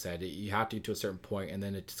beginning. Like I said, you have to get to a certain point and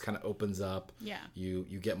then it just kind of opens up. Yeah. You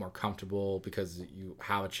get more comfortable because you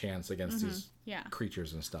have a chance against these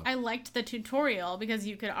creatures and stuff. I liked the tutorial because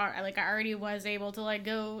you could, like, I already was able to, like,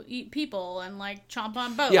 go eat people and, like, chomp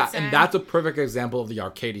on boats. Yeah, and that's a perfect example of the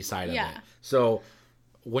arcadey side of it. So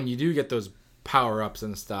when you do get those power-ups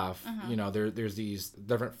and stuff, there's these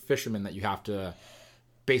different fishermen that you have to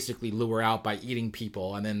basically lure out by eating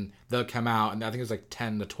people, and then they'll come out, and I think there's like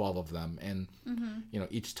 10 to 12 of them, and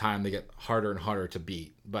each time they get harder and harder to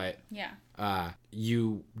beat, but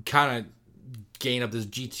you kind of gain up this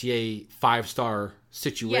GTA 5-star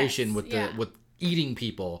situation with eating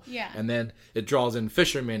people, and then it draws in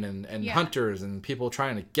fishermen and hunters and people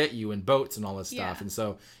trying to get you in boats and all this stuff, and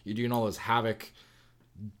so you're doing all this havoc,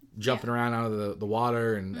 jumping around out of the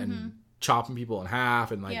water and chopping people in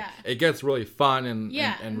half, and like it gets really fun and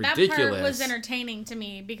ridiculous. That part was entertaining to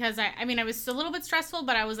me because I mean I was a little bit stressful,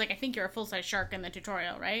 but I was like, I think you're a full-size shark in the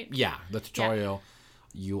tutorial, right? Yeah, the tutorial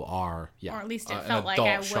you are, or at least it felt like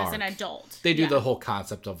I was an adult. They do the whole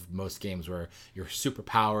concept of most games where you're super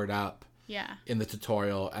powered up in the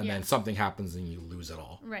tutorial, and then something happens and you lose it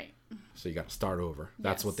all. Right. So you got to start over.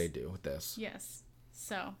 That's what they do with this. Yes.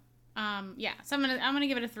 So so I'm gonna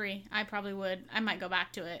give it a 3. I probably would. I might go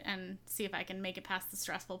back to it and see if I can make it past the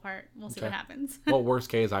stressful part. We'll see what happens. Well, worst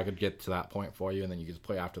case, I could get to that point for you, and then you could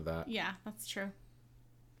play after that. Yeah, that's true.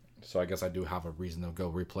 So I guess I do have a reason to go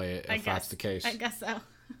replay it if that's the case. I guess so.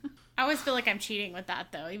 I always feel like I'm cheating with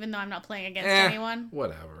that, though, even though I'm not playing against anyone.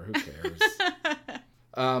 Whatever. Who cares?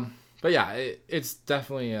 But yeah, it's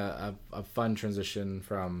definitely a fun transition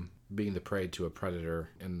from being the prey to a predator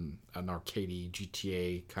in an arcadey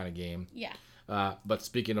GTA kind of game. Yeah. But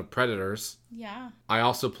speaking of predators, I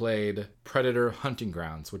also played Predator Hunting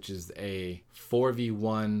Grounds, which is a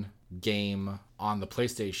 4v1 game on the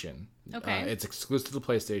PlayStation. Okay. It's exclusive to the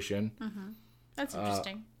PlayStation. That's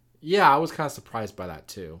interesting. I was kind of surprised by that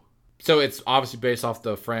too. So it's obviously based off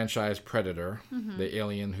the franchise Predator, the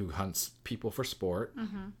alien who hunts people for sport.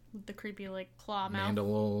 With the creepy, like, claw mouth.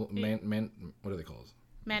 What are they called?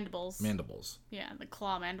 Mandibles. Yeah, the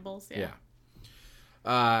claw mandibles. Yeah.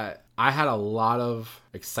 I had a lot of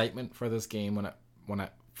excitement for this game when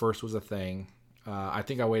it first was a thing. I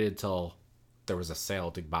think I waited till there was a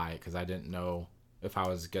sale to buy it because I didn't know if I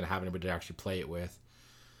was going to have anybody to actually play it with.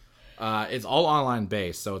 It's all online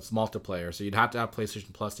based, so it's multiplayer, so you'd have to have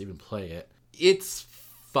PlayStation Plus to even play it. It's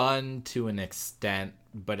fun to an extent,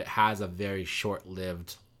 but it has a very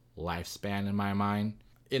short-lived lifespan in my mind.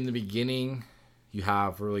 In the beginning, you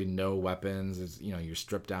have really no weapons. You're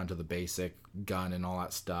stripped down to the basic gun and all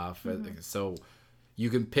that stuff. So you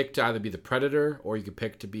can pick to either be the predator or you can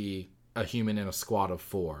pick to be a human in a squad of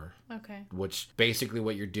 4. Okay. Which basically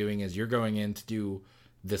what you're doing is you're going in to do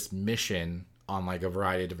this mission on like a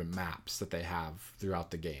variety of different maps that they have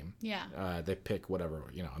throughout the game. Yeah. They pick whatever,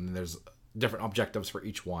 and there's different objectives for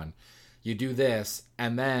each one. You do this,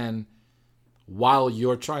 and then while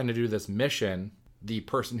you're trying to do this mission, the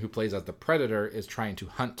person who plays as the predator is trying to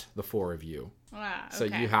hunt the 4 of you. Wow, okay. So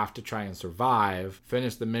you have to try and survive,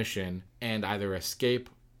 finish the mission, and either escape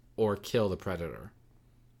or kill the predator.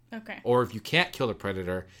 Okay. Or if you can't kill the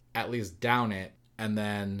predator, at least down it, and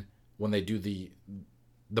then when they do the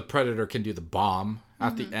predator can do the bomb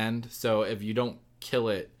at the end. So if you don't kill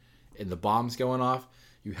it and the bomb's going off,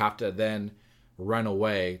 you have to then run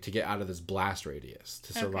away to get out of this blast radius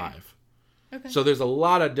to survive. Okay. So there's a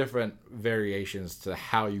lot of different variations to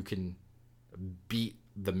how you can beat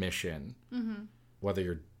the mission, whether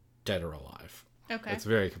you're dead or alive. Okay. It's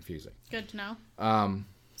very confusing. Good to know.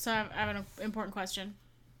 So I have an important question.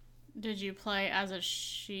 Did you play as a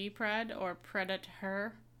she-pred or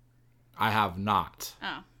predator? I have not.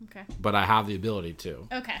 Oh, okay. But I have the ability to.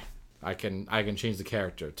 Okay. I can change the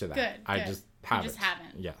character to that. Good. I just haven't. You just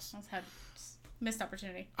haven't. Yes. I've had missed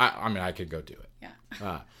opportunity. I mean, I could go do it.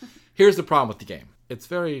 Yeah. Here's the problem with the game. It's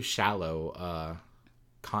very shallow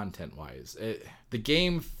content-wise. The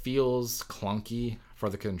game feels clunky for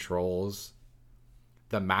the controls.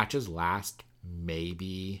 The matches last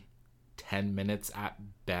maybe 10 minutes at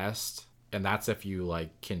best. And that's if you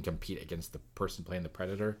like can compete against the person playing the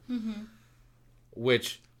Predator.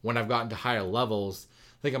 Which, when I've gotten to higher levels,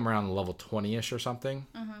 I think I'm around level 20-ish or something.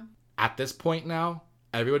 At this point now,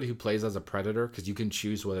 everybody who plays as a Predator, because you can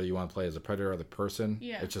choose whether you want to play as a Predator or the person.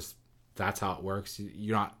 Yeah. It's just, that's how it works.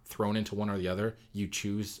 You're not thrown into one or the other. You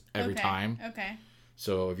choose every time. Okay.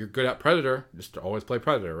 So if you're good at Predator, just always play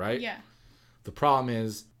Predator, right? Yeah. The problem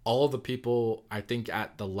is, all of the people, I think,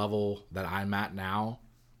 at the level that I'm at now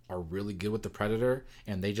are really good with the Predator,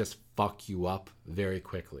 and they just fuck you up very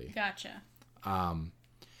quickly. Gotcha. And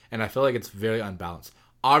I feel like it's very unbalanced.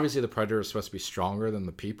 Obviously, the Predator is supposed to be stronger than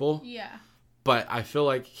the people. Yeah. But I feel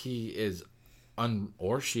like he is,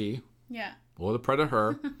 or she, Yeah. or the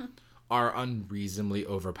Predator, are unreasonably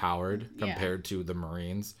overpowered compared to the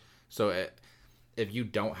Marines. So if you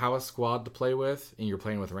don't have a squad to play with and you're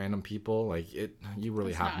playing with random people, like you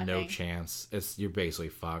really have no chance. You're basically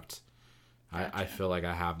fucked. Gotcha. I feel like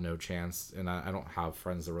I have no chance, and I don't have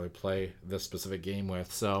friends to really play this specific game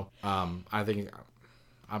with. So I think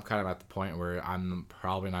I'm kind of at the point where I'm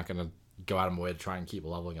probably not going to go out of my way to try and keep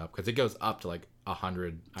leveling up, because it goes up to like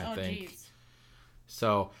 100, I think. Geez.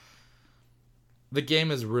 So the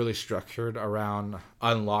game is really structured around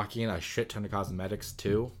unlocking a shit ton of cosmetics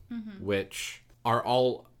too, which are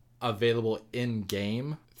all available in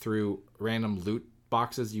game through random loot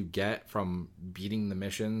boxes you get from beating the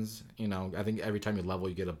missions. You know, I think every time you level,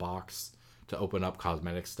 you get a box to open up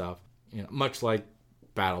cosmetic stuff. You know, much like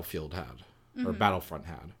Battlefield had or Battlefront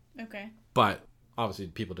had. Okay. But obviously,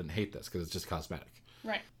 people didn't hate this because it's just cosmetic.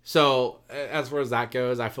 Right. So as far as that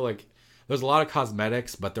goes, I feel like there's a lot of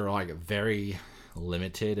cosmetics, but they're like very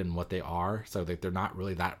limited in what they are. So they're not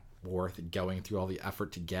really that worth going through all the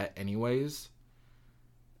effort to get, anyways.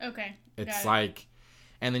 Okay. It's like,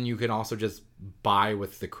 and then you can also just buy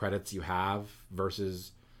with the credits you have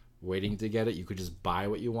versus waiting to get it. You could just buy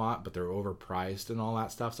what you want, but they're overpriced and all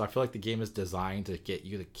that stuff. So I feel like the game is designed to get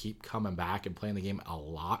you to keep coming back and playing the game a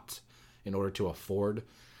lot in order to afford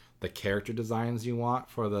the character designs you want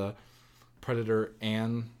for the Predator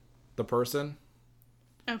and the person.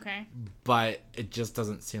 Okay. But it just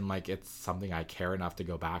doesn't seem like it's something I care enough to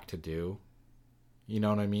go back to do. You know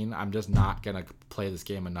what I mean? I'm just not going to play this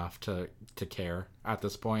game enough to care at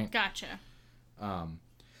this point. Gotcha.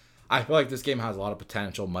 I feel like this game has a lot of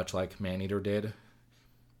potential, much like Maneater did.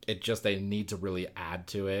 It just, they need to really add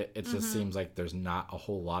to it. It just seems like there's not a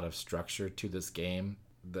whole lot of structure to this game.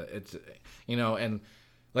 It's, you know, and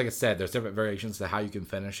like I said, there's different variations to how you can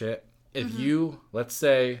finish it. If you, let's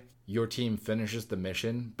say your team finishes the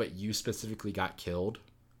mission, but you specifically got killed.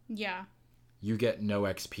 Yeah. You get no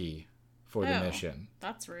XP for the mission.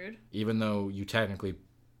 That's rude. Even though you technically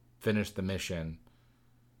finished the mission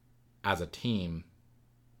as a team,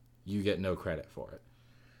 you get no credit for it.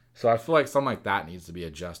 So I feel like something like that needs to be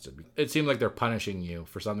adjusted. It seems like they're punishing you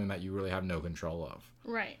for something that you really have no control of.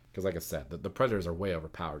 Right. Because like I said, the Predators are way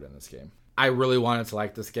overpowered in this game. I really wanted to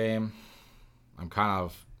like this game. I'm kind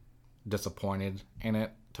of disappointed in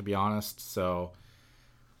it, to be honest. So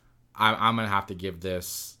I'm going to have to give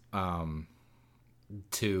this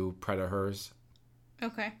 2 Predators.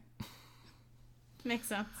 Okay. Makes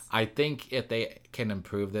sense. I think if they can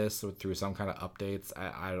improve this through some kind of updates,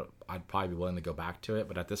 I'd probably be willing to go back to it.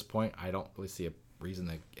 But at this point, I don't really see a reason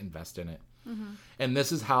to invest in it. And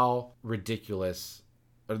this is how ridiculous,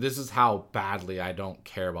 or this is how badly I don't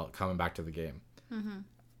care about coming back to the game. When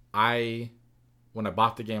I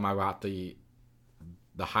bought the game, I bought the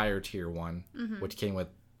higher tier one, which came with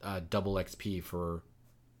double XP for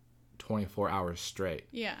 24 hours straight.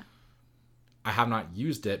 Yeah. I have not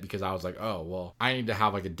used it because I was like, oh, well, I need to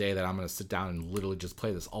have like a day that I'm going to sit down and literally just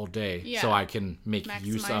play this all day so I can make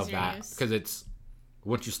use of that. Because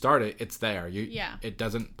once you start it, it's there. It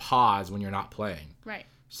doesn't pause when you're not playing. Right.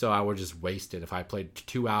 So I would just waste it if I played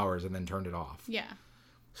 2 hours and then turned it off. Yeah.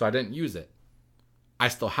 So I didn't use it. I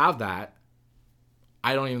still have that.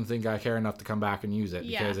 I don't even think I care enough to come back and use it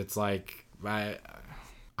because it's like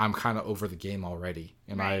I'm kind of over the game already,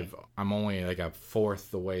 and I'm only like a fourth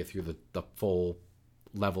the way through the full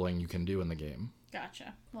leveling you can do in the game.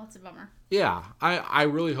 Gotcha. Well, that's a bummer. Yeah, I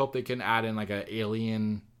really hope they can add in like a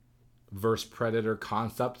Alien versus Predator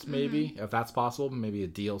concept, maybe if that's possible. Maybe a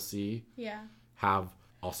DLC. Yeah. Have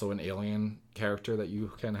also an alien character that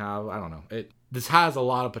you can have. I don't know. This has a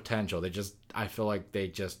lot of potential. I feel like they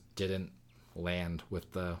just didn't land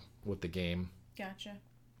with the game. Gotcha.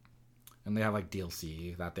 And they have like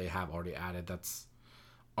DLC that they have already added. That's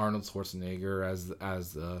Arnold Schwarzenegger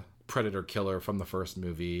as the Predator killer from the first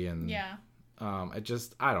movie, and I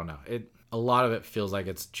don't know. A lot of it feels like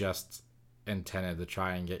it's just intended to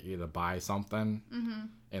try and get you to buy something,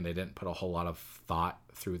 and they didn't put a whole lot of thought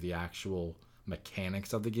through the actual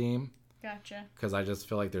mechanics of the game. Gotcha. Because I just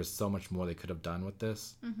feel like there's so much more they could have done with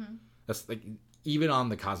this. That's like, even on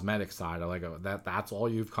the cosmetic side, that's all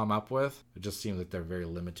you've come up with. It just seems like they're very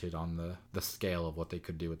limited on the scale of what they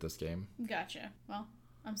could do with this game. Gotcha. Well,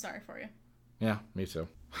 I'm sorry for you. Yeah, me too.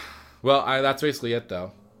 Well, that's basically it,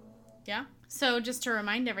 though. Yeah. So just to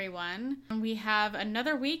remind everyone, we have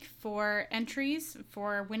another week for entries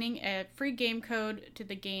for winning a free game code to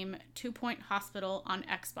the game 2 Point Hospital on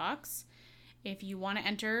Xbox. If you want to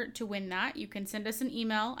enter to win that, you can send us an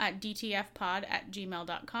email at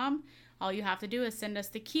dtfpod@gmail.com. All you have to do is send us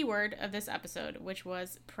the keyword of this episode, which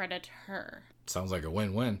was Predator. Sounds like a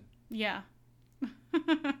win-win. Yeah.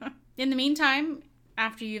 In the meantime,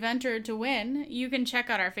 after you've entered to win, you can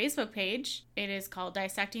check out our Facebook page. It is called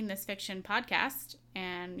Dissecting This Fiction Podcast,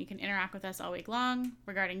 and you can interact with us all week long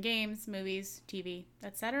regarding games, movies, TV,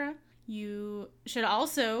 etc. You should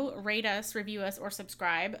also rate us, review us, or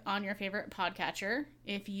subscribe on your favorite podcatcher.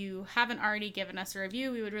 If you haven't already given us a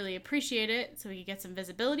review, we would really appreciate it so we could get some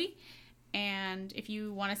visibility. And if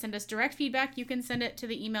you want to send us direct feedback, you can send it to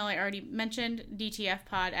the email I already mentioned,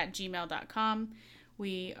 dtfpod@gmail.com.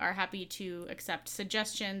 We are happy to accept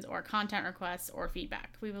suggestions or content requests or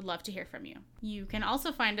feedback. We would love to hear from you. You can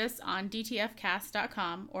also find us on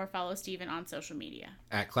dtfcast.com or follow Steven on social media.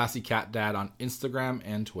 At ClassyCatDad on Instagram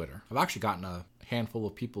and Twitter. I've actually gotten a handful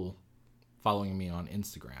of people following me on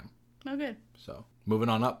Instagram. Oh, good. So, moving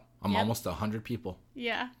on up. I'm almost 100 people.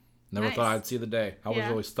 Yeah. Never thought I'd see the day. I was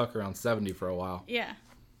really stuck around 70 for a while. Yeah.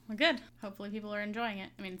 Well, good. Hopefully people are enjoying it.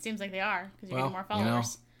 I mean, it seems like they are because you're getting more followers. You know,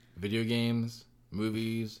 video games,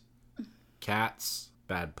 movies, cats,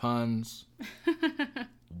 bad puns.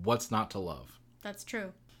 What's not to love? That's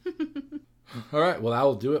true. All right. Well, that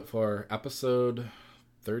will do it for episode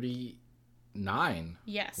 39.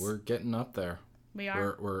 Yes. We're getting up there. We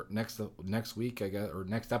are. We're next week, I guess, or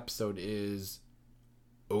next episode is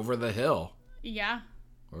Over the Hill. Yeah.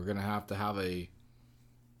 We're going to have a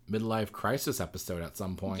midlife crisis episode at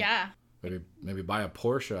some point. Yeah. Maybe buy a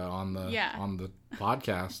Porsche on the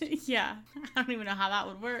podcast. Yeah. I don't even know how that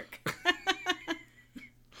would work.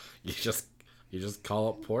 You just call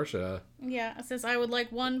up Porsche. Yeah. It says, I would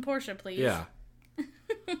like one Porsche, please. Yeah.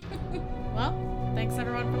 Well, thanks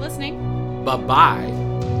everyone for listening. Bye-bye.